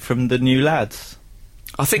steal it from the New Lads?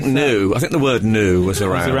 I think new. I think the word new was It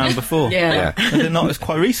was around. around before. Yeah. Is it not? It's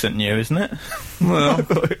quite recent new, isn't it? Well, I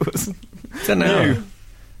thought it was don't know.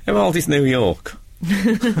 How old is New York?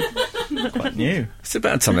 quite new. It's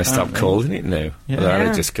about time they stopped calling it new. Yeah. Although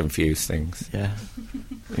Yeah. it just confuse things. Yeah.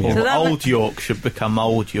 Yeah. So that Old York should become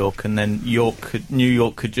Old York, and then New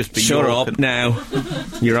York could just be Shut York. up now.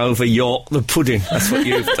 You're over York the pudding. That's what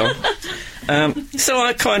you've done. So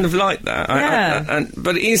I kind of like that. Yeah.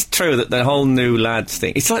 But it is true that the whole new lads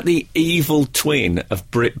thing, it's like the evil twin of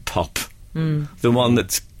Britpop. The one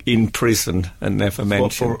that's in prison and never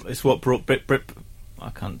mentioned. It's what brought Brit. I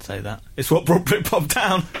can't say that. It's what brought Britpop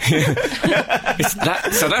down.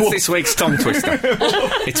 So that's this week's tongue twister.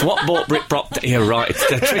 It's what brought Britpop. Yeah, right. It's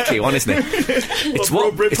a tricky one, isn't it? It's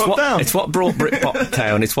What brought Britpop down? It's what brought Britpop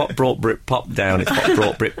down. It's what brought Britpop down. It's what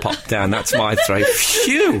brought Britpop down. That's my three.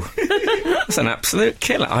 Phew! That's an absolute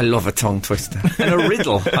killer. I love a tongue twister and a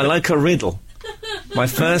riddle. I like a riddle. My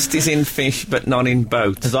first is in fish, but not in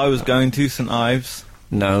boat. As I was going to St Ives.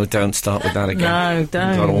 No, don't start with that again. No,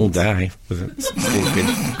 don't. Got all day with it.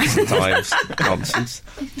 Stupid times nonsense.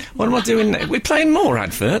 What am I doing now? We're playing more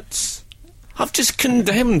adverts. I've just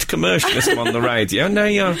condemned commercialism on the radio. Now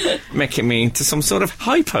you're making me into some sort of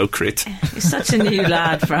hypocrite. You're such a new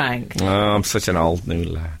lad, Frank. Oh, I'm such an old new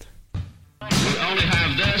lad. We only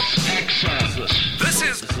have this excerpt. This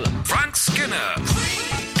is Frank Skinner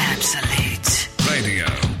Absolute. Radio.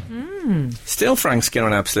 Still Frank Skinner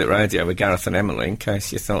on Absolute Radio with Gareth and Emily, in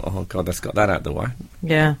case you thought, oh, God, let's got that out of the way.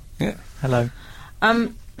 Yeah. Yeah. Hello.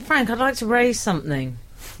 Frank, I'd like to raise something.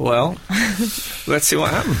 Well, let's see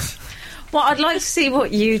what happens. Well, I'd like to see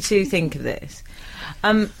what you two think of this.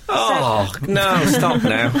 Oh, no, stop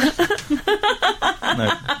now.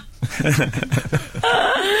 No.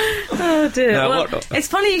 Oh dear. No, Well, what- it's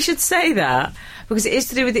funny you should say that because it is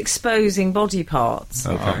to do with exposing body parts.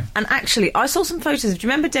 Okay. And actually, I saw some photos. Do you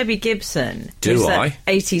remember Debbie Gibson? Do Who's I? that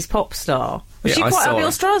 80s pop star. Was Yeah, she I quite saw up her. your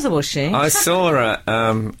Strasser, was she? I saw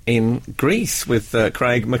her in Greece with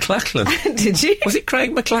Craig McLachlan. Did you? Was it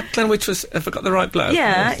Craig McLachlan, which was, have I got the right bloke?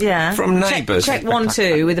 Yeah, yeah. From Neighbours. Check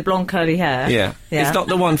 1-2 with the blonde curly hair. Yeah. Yeah. It's not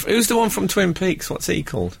the one, who's the one from Twin Peaks? What's he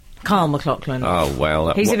called? Carl McLachlan. Oh,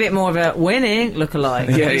 well. He's a bit more of a winning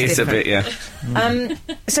lookalike. Yeah, He's he's a different. bit,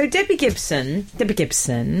 yeah. So Debbie Gibson.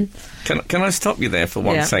 Can I stop you there for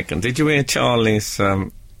 1 second? Did you hear Charlie's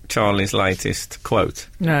latest quote?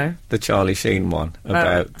 No. The Charlie Sheen one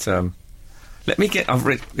about. Let me get.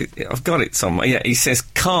 I've got it somewhere. Yeah, he says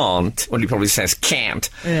can't. Well, he probably says can't.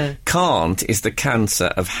 Yeah. Can't is the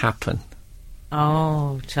cancer of happen.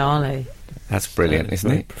 Oh, Charlie. That's brilliant,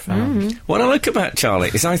 isn't it? Profound. What I like about Charlie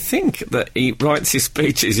is I think that he writes his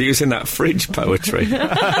speeches using that fridge poetry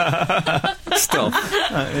stuff.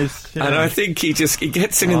 That is, yeah. And I think he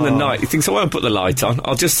gets in the night. He thinks, I won't put the light on.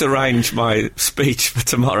 I'll just arrange my speech for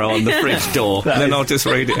tomorrow on the fridge door, and then I'll just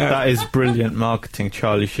read it out. That is brilliant marketing,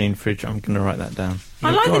 Charlie Sheen fridge. I'm going to write that down.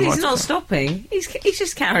 I like go that on, he's right. not stopping. He's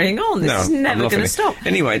just carrying on. This No, is I'm never loving going to it. stop.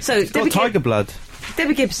 Anyway, so It's got tiger blood.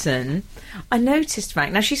 Debbie Gibson, I noticed,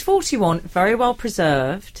 Frank. Now she's 41, very well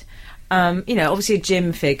preserved. Obviously a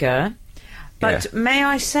gym figure. But Yeah. may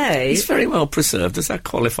I say, He's very well preserved. Does that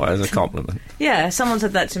qualify as a compliment? yeah, someone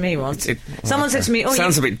said that to me once. Someone said to me, "Oh,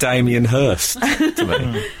 sounds a bit Damien Hirst to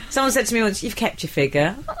me. Someone said to me once, "You've kept your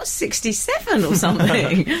figure." I was 67 or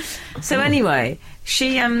something. So anyway,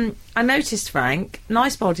 she, I noticed, Frank,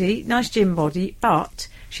 nice body, nice gym body, but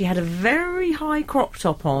she had a very high crop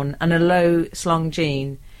top on and a low slung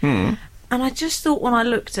jean. And I just thought when I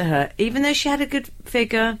looked at her, even though she had a good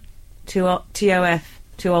figure, TOF,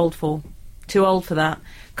 too old for that.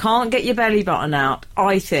 Can't get your belly button out,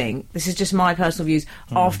 I think. This is just my personal views.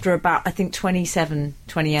 After about, I think, 27,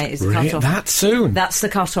 28 is the Really? cut-off. That soon? That's the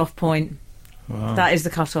cut-off point. Wow. That is the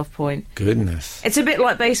cut-off point. Goodness. It's a bit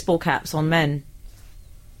like baseball caps on men.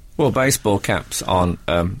 Well, baseball caps on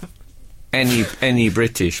any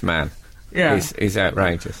British man is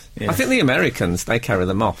outrageous. Yeah. I think the Americans, they carry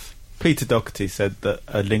them off. Peter Doherty said that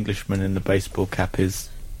an Englishman in the baseball cap is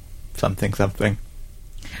something.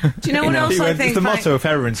 Do you know what else He I went, think? it's the Frank? motto of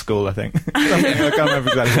heroin school, I think. Something, I can't remember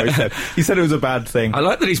exactly what he said. He said it was a bad thing. I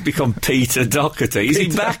like that he's become Peter Doherty. Is he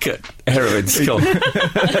back at heroin school?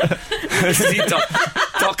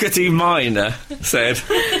 Doherty Minor said.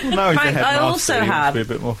 No, he's the Frank, I headmaster, also he must have be a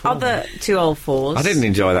bit more formal. other too old fours. I didn't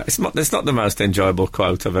enjoy that. It's not the most enjoyable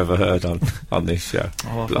quote I've ever heard on this show.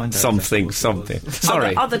 I'll find out Something. exactly what it was.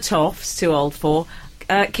 Sorry. Other toffs, too old for.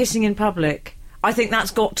 Kissing in public. I think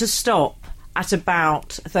that's got to stop at about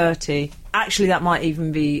 30. Actually, that might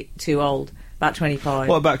even be too old. About 25.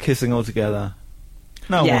 What about kissing altogether?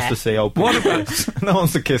 No one Yeah. wants to see old people. What about- kiss. No one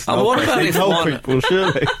wants to kiss Oh, old what people. about It's if old one- people,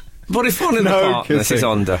 surely. What if one of the No partners is kissing.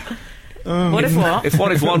 under? What if what?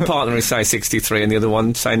 If one partner is, say, 63 and the other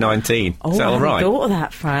one, say, 19? Oh, is that I all hadn't right? thought of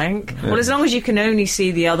that, Frank. Well, as long as you can only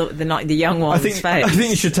see the young one's face. I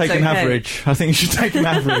think you should take it's an okay. average. I think you should take an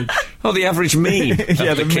average. Oh, the average mean of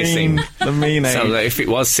Yeah, the the kissing. mean age. So if it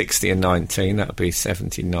was 60 and 19, that would be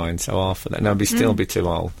 79, so half of that. No, it'd still be too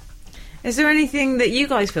old. Is there anything that you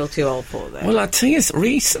guys feel too old for, though? Well, I tell you,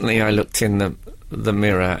 recently I looked in the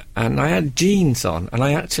mirror and I had jeans on, and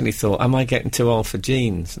I actually thought, am I getting too old for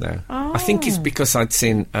jeans now? I think it's because I'd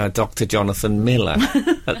seen Dr. Jonathan Miller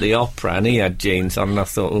at the opera, and he had jeans on, and I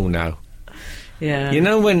thought, oh no. yeah. You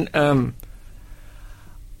know, when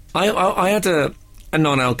I had a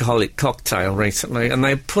non-alcoholic cocktail recently, and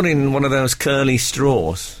they put in one of those curly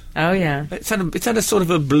straws. Oh, yeah. It's had a sort of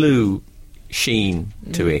a blue sheen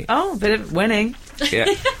to it. Oh, a bit of winning. Yeah,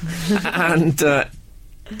 and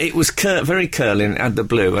it was very curly and had the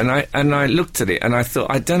blue. And I looked at it and I thought,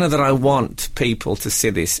 I don't know that I want people to see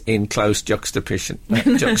this in close juxtaposition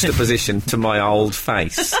to my old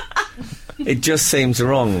face. It just seems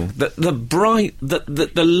wrong. The bright,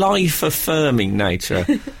 the life affirming nature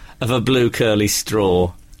of a blue curly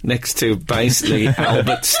straw next to basically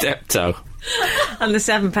Albert Steptoe. And the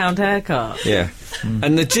 £7 haircut. Yeah.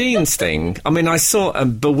 And the jeans thing, I mean, I saw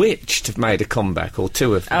Bewitched have made a comeback, or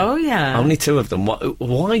two of them. Oh, yeah. Only two of them. Why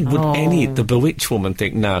would the Bewitched woman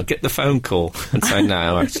think, no, get the phone call and say,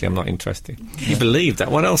 no, actually, I'm not interested? You believe that?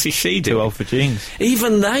 What else is she doing? Too old for jeans.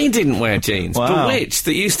 Even they didn't wear jeans. Wow. Bewitched,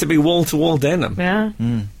 that used to be wall-to-wall denim. Yeah.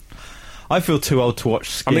 I feel too old to watch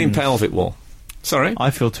Skins. I mean pelvic wall. Sorry? I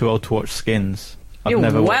feel too old to watch Skins. I've You're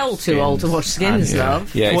never well watched too old to Skins. watch Skins, And,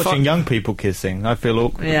 love. Yeah, if Watching I- young people kissing, I feel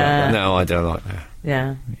awkward Yeah. about that. No, I don't like that.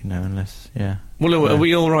 Yeah. You know, unless, yeah. Well, are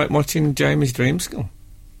we all right watching Jamie's Dream School?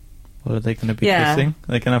 Well, are they going to be Yeah. kissing?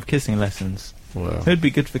 They can have kissing lessons. Well, Who'd be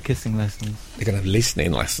good for kissing lessons? they're going to have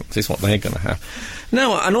listening lessons, is what they're going to have.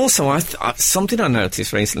 No, and also, something I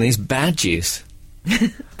noticed recently is badges.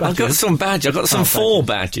 I've got some badges. I've got some 4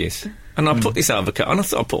 badges. And I put this overcoat, and I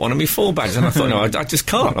thought I'd put one of my 4 badges, and I thought, no, I just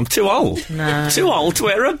can't. I'm too old. No. Too old to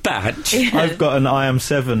wear a badge. I've got an I am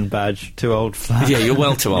 7 badge, too old for that. Yeah, you're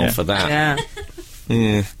well too old Yeah. for that. Yeah.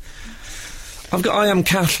 Yeah. I've got I am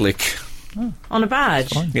Catholic. On a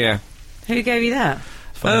badge. Fine. Yeah. Who gave you that?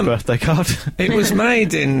 Funny birthday card. It was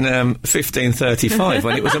made in 1535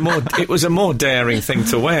 when it was a more daring thing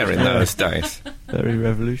to wear in those days. Very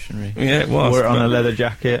revolutionary. Yeah, it was. Wore it on but- a leather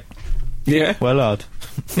jacket. Yeah, Well hard.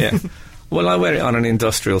 yeah. Well, I wear it on an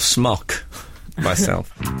industrial smock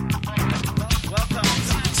myself. This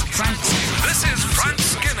is Frank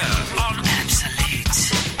Skinner on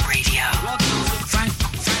Absolute Radio.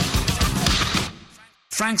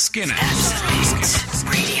 Frank Skinner. Absolute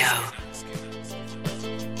Radio.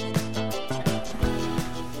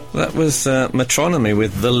 That was Metronomy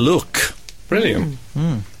with The Look. Brilliant.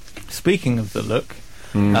 Speaking of the look,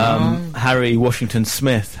 Harry Washington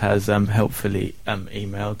Smith has helpfully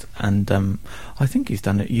emailed, and I think he's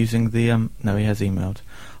done it using the no, he has emailed.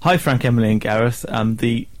 Hi Frank, Emily and Gareth.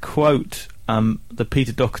 The quote, the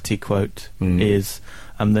Peter Doherty quote is,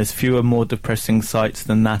 there's fewer more depressing sights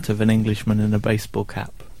than that of an Englishman in a baseball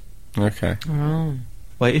cap. Okay. Oh.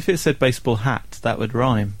 Wait, if it said baseball hat, that would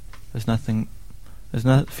rhyme. There's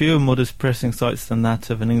fewer more depressing sights than that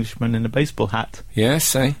of an Englishman in a baseball hat. Yeah,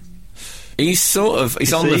 see? He's on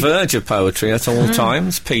the see? verge of poetry at all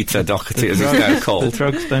times, Peter Doherty, as he's now The called.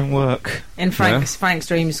 drugs don't work. In Frank's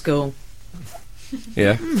dream school.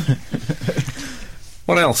 Yeah.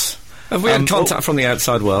 What else? Have we had contact from the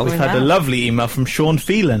outside world? We've had a lovely email from Sean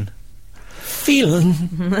Phelan. Phelan.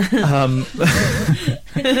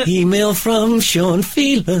 Email from Sean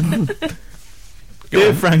Phelan.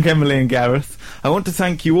 Dear Frank, Emily and Gareth, I want to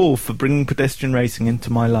thank you all for bringing pedestrian racing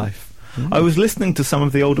into my life. I was listening to some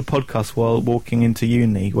of the older podcasts while walking into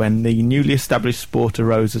uni when the newly established sport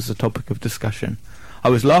arose as a topic of discussion. I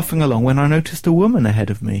was laughing along when I noticed a woman ahead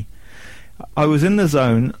of me. I was in the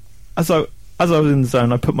zone. As I was in the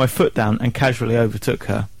zone, I put my foot down and casually overtook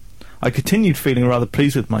her. I continued feeling rather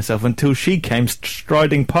pleased with myself until she came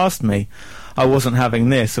striding past me. I wasn't having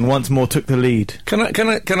this, and once more took the lead. Can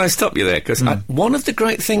I stop you there? Because one of the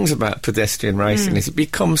great things about pedestrian racing is it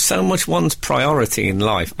becomes so much one's priority in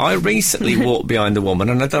life. I recently walked behind a woman,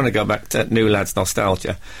 and I don't want to go back to New Lads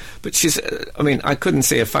nostalgia, but she's, I couldn't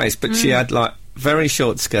see her face, but she had, like, very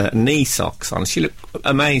short skirt and knee socks on. She looked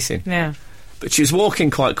amazing. Yeah. But she was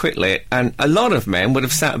walking quite quickly, and a lot of men would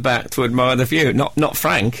have sat back to admire the view. Not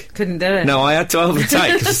Frank. Couldn't do it. No, I had to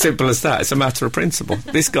overtake. It's as simple as that. It's a matter of principle.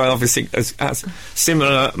 This guy obviously has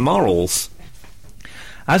similar morals.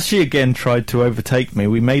 As she again tried to overtake me,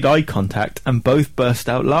 we made eye contact and both burst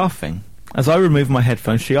out laughing. As I removed my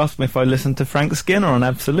headphones, she asked me if I listened to Frank Skinner on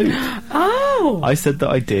Absolute. Oh. I said that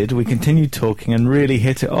I did. We continued talking and really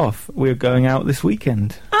hit it off. We're going out this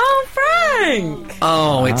weekend. Oh, Frank.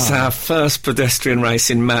 Oh, it's our first pedestrian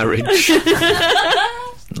racing marriage.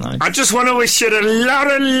 Nice. I just want to wish you a lot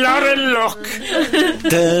of luck.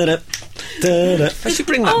 Da-da, da-da. They should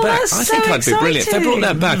bring that Oh, back. that's I think so that'd be brilliant. If they brought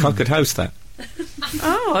that exciting. back, I could host that.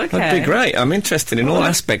 Oh, okay. That'd be great. I'm interested in all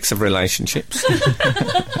aspects of relationships.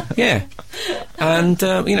 Yeah. And,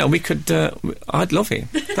 we could... I'd love it.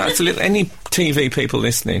 That's a little... Any TV people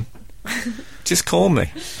listening, just call me.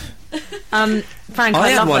 Frank, I I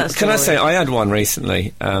had love one. that Can I story. say I had one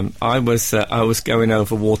recently? I was going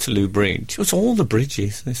over Waterloo Bridge. It was all the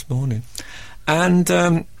bridges this morning, and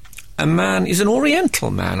a man. He's an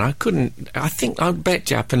Oriental man. I bet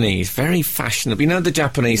Japanese, very fashionable. You know, the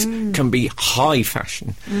Japanese can be high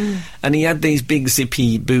fashion, and he had these big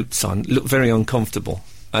zippy boots on, looked very uncomfortable,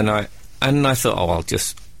 and I thought,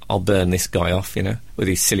 I'll burn this guy off, with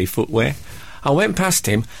his silly footwear. I went past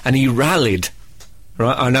him, and he rallied.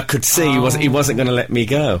 Right, and I could see he wasn't going to let me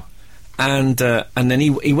go, and then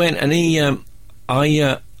he went, and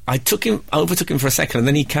I overtook him for a second, and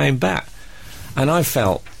then he came back, and I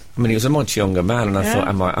felt, he was a much younger man, and I thought,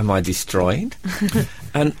 am I destroyed?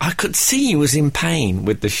 And I could see he was in pain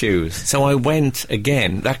with the shoes, so I went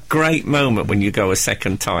again. That great moment when you go a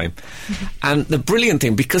second time, and the brilliant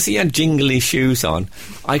thing, because he had jingly shoes on,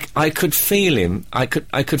 I could feel him. I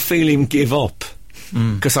could feel him give up.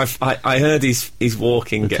 Because I heard his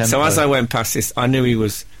walking get. So as I went past this, I knew he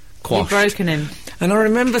was quashed. You'd broken him. And I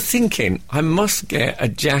remember thinking, I must get a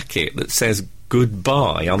jacket that says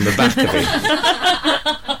goodbye on the back of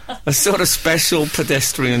it. A sort of special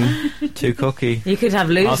pedestrian. Too cocky. You could have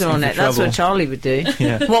loser Asking on for it. That's trouble. what Charlie would do.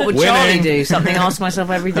 Yeah. What would Winning. Charlie do? Something I ask myself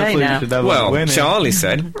every day now. Well, Charlie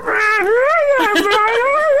said.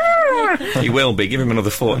 He will be. Give him another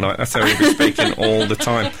fortnight. That's how he'll be speaking all the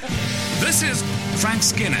time. This is Frank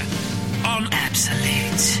Skinner on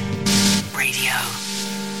Absolute Radio.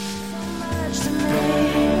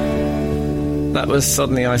 That was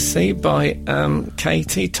Suddenly I See by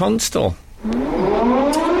Katie Tunstall.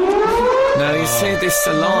 Now, you see this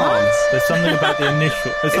alarm. There's something about the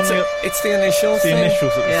initial. It's the initials. The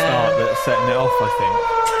initials at the Yeah. start that's setting it off, I think.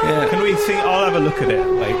 Yeah. Can we see? I'll have a look at it.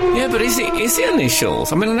 Yeah, but is it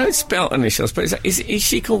initials? I mean, I know it's spelt initials, but is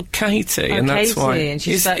she called Katie? Oh, and that's Katie, why. and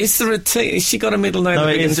she's Is there a T? Has she got a middle name No,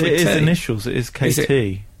 that it begins is with T? initials. It is KT, Is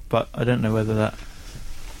it? but I don't know whether that.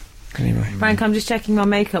 Anyway. Frank, I'm just checking my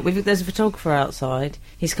makeup. There's a photographer outside.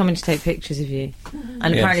 He's coming to take pictures of you.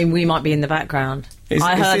 And Yes. apparently we might be in the background.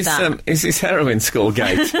 I heard that. Is this heroin school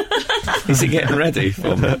gate? Is he getting ready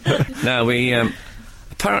for me? No, we.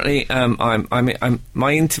 Apparently,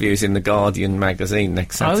 my interview's in the Guardian magazine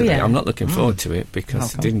next Saturday. yeah. I'm not looking forward to it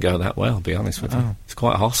because it didn't go that well. I'll be honest with you. It's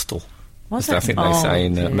quite hostile. What's I that? think they say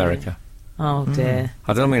in dear. America. Oh, dear.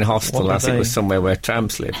 I don't mean hostile What as are it was they? somewhere where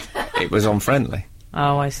tramps lived. It was unfriendly.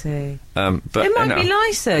 Oh, I see. But It might you know, be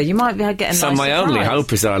nicer. You might be getting a so nice my only surprise.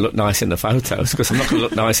 hope is that I look nice in the photos because I'm not going to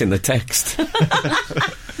look nice in the text.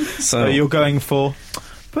 So You're going for.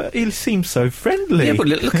 But he seems so friendly. yeah, but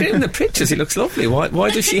look at him in the pictures. He looks lovely. Why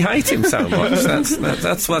does she hate him so much?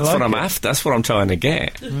 That's what I'm after. That's what I'm trying to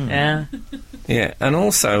get. Yeah. Yeah, and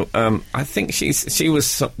also I think she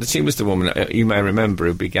was the woman you may remember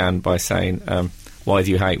who began by saying, "Why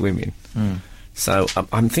do you hate women?" So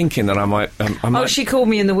I'm thinking that I might. Oh, she called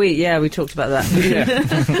me in the week. Yeah, we talked about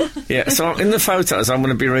that. Yeah. So in the photos, I'm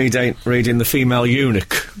going to be reading The Female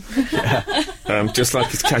Eunuch. Just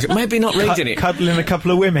like it's casual. Maybe not reading it. Cuddling a couple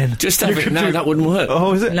of women. Just have it. No, that wouldn't work.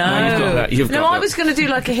 Oh, is it? No, you've got that. You've got I that. was going to do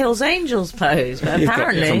like a Hills Angels pose, but You've got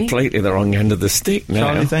apparently. completely the wrong end of the stick now.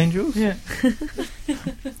 Charlie's Angels? Yeah.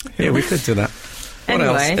 Yeah, we could do that. What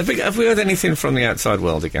Anyway. else? Have we heard anything from the outside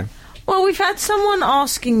world again? Well, we've had someone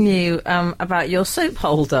asking you about your soap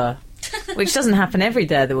holder, which doesn't happen every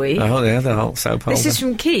day of the week. Oh, yeah, the whole soap holder. This is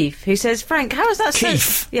from Keith, who says, Frank, how is that Keith?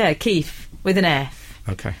 soap... Yeah, Keith, with an F.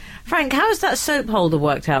 Okay. Frank, how has that soap holder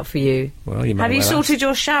worked out for you? Well, you might Have you well sorted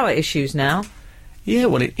your shower issues now? Yeah,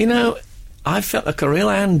 well, I felt like a real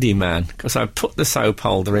handyman because I put the soap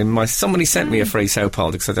holder in my... Somebody sent me a free soap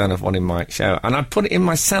holder because I don't have one in my shower, and I put it in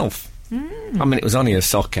myself. I mean, it was only a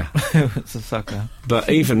socker. It's a sucker. But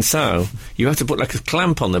even so, you have to put like a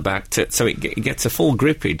clamp on the back so it gets a full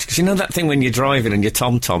grippage. Because you know that thing when you're driving and your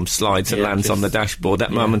tom-tom slides and Yeah, lands on the dashboard,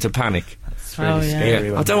 that moment of panic? It's really Oh, yeah. scary.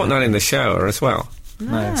 Yeah, when I don't want that in the shower as well.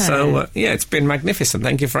 No. So, yeah, it's been magnificent.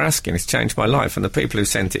 Thank you for asking. It's changed my life. And the people who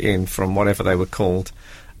sent it in from whatever they were called,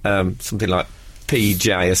 something like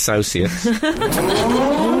PJ Associates. Where have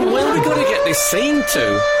we got to get this scene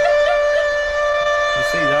to? You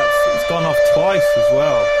see, it's gone off twice as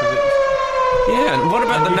well. 'Cause Yeah, and what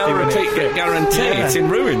about the no Usually when it repeat fits. guarantee? Yeah. It's in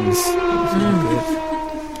ruins.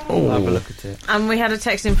 I'll have a look at it. And we had a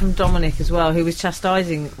text in from Dominic as well, who was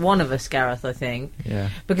chastising one of us, Gareth, I think. Yeah.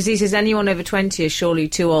 Because he says anyone over 20 is surely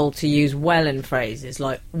too old to use well in phrases,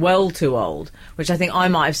 like well too old, which I think I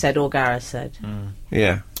might have said or Gareth said.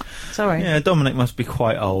 Yeah. Sorry. Yeah, Dominic must be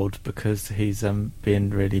quite old because he's being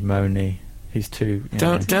really moany. He's too... you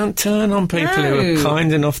know. Don't turn on people who are No.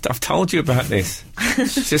 kind enough. I've told you about this.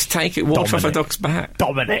 Just take it, walk off a Dominic. duck's back.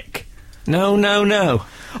 Dominic! No.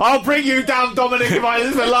 I'll bring you down, Dominic, if this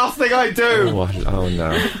is the last thing I do! Oh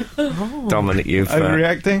no, Dominic, you've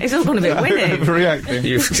Overreacting? It's all gone a bit winning.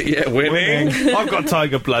 Overreacting. winning. I've got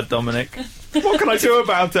tiger blood, Dominic. What can I do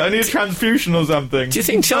about it? I need a transfusion or something. Do you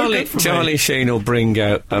think It's no good for me. Charlie Sheen will bring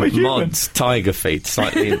out I'm a human. Mod's tiger feet,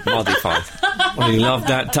 slightly modified? Well, he loved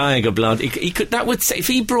that tiger blood. He could. That would say, if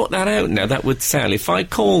he brought that out now, that would sell. If I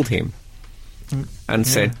called him and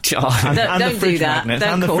said, Charlie, Don't the do fridge that. magnets.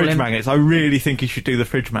 Don't and the call fridge him. magnets. I really think he should do the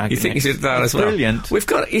fridge you magnets. think he should do that as well? Brilliant.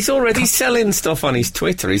 He's already selling stuff on his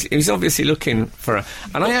Twitter. He's obviously looking for a...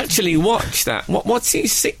 And I actually watched that. What's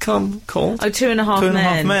his sitcom called? Oh, 2.5 Two and a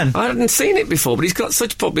half men. I hadn't seen it before, but he's got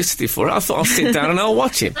such publicity for it. I thought I'll sit down and I'll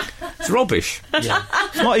watch him. It's rubbish. It's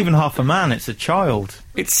not even half a man, it's a child.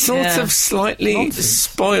 It sort Yeah. of slightly Nonsense.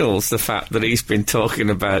 spoils the fact that he's been talking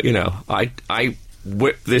about, I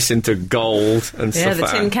whip this into gold and Yeah, stuff the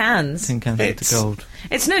like tin that. cans. Tin cans into It's- gold.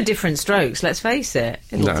 It's no different strokes, let's face it.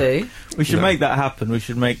 It'll No. do. We should No. make that happen. We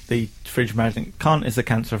should make the fridge magnet. Can't is the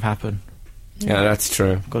cancer of happen. Yeah, that's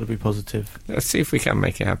true. Got to be positive. Let's see if we can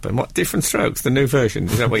make it happen. What, Different Strokes, the new version?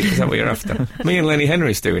 Is that what you're after? Me and Lenny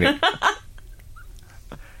Henry's doing it.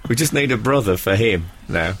 We just need a brother for him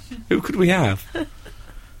now. Who could we have?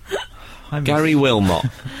 Gary Wilmot.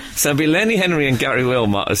 So it'll be Lenny Henry and Gary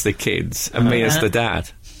Wilmot as the kids, and me as the dad.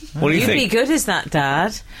 What do you think? You'd be good as that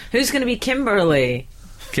dad. Who's going to be Kimberly?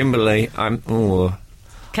 Kimberly, I'm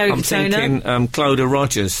thinking Clodagh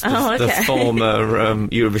Rogers, the former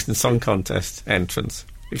Eurovision Song Contest entrance.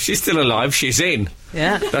 If she's still alive, she's in.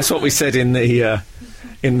 Yeah. That's what we said in the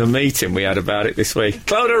meeting we had about it this week.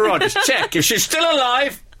 Clodagh Rogers, check. If she's still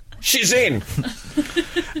alive, she's in.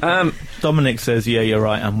 Dominic says, yeah, you're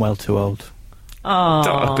right, I'm well too old.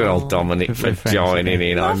 Oh, good old Dominic for joining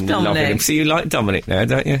in. I'm loving him. So you like Dominic now,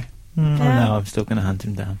 don't you? No, I'm still going to hunt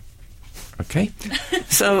him down. Okay.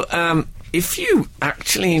 So, if you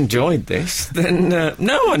actually enjoyed this, then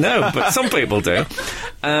no, I know, but some people do.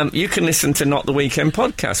 You can listen to Not the Weekend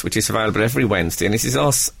podcast, which is available every Wednesday, and this is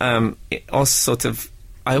us sort of.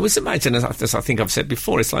 I always imagine, as I think I've said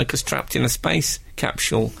before, it's like us trapped in a space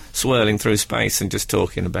capsule, swirling through space and just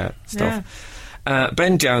talking about stuff. Yeah.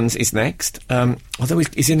 Ben Jones is next, although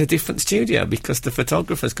he's in a different studio because the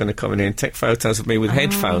photographer's going to come in here and take photos of me with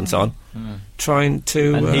headphones on, trying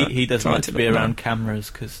to... And he doesn't like to be around cameras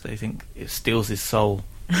because they think it steals his soul,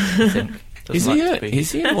 I think.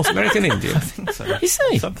 Is he a North American Indian? I think so. Is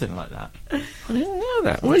he? Something like that. I didn't know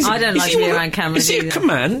that. I don't like to be around cameras either. Is he a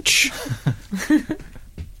Comanche?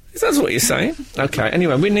 That's what you're saying. Okay,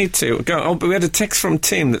 anyway, we need to go. Oh, but we had a text from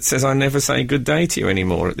Tim that says, I never say good day to you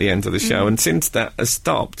anymore at the end of the show, and since that has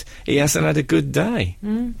stopped, he hasn't had a good day.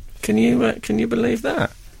 Can you believe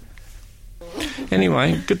that?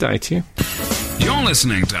 Anyway, good day to you. You're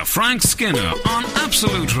listening to Frank Skinner on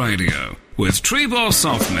Absolute Radio with Trebor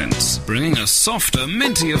Soft Mints, bringing a softer,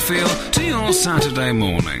 mintier feel to your Saturday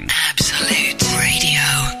morning. Absolute.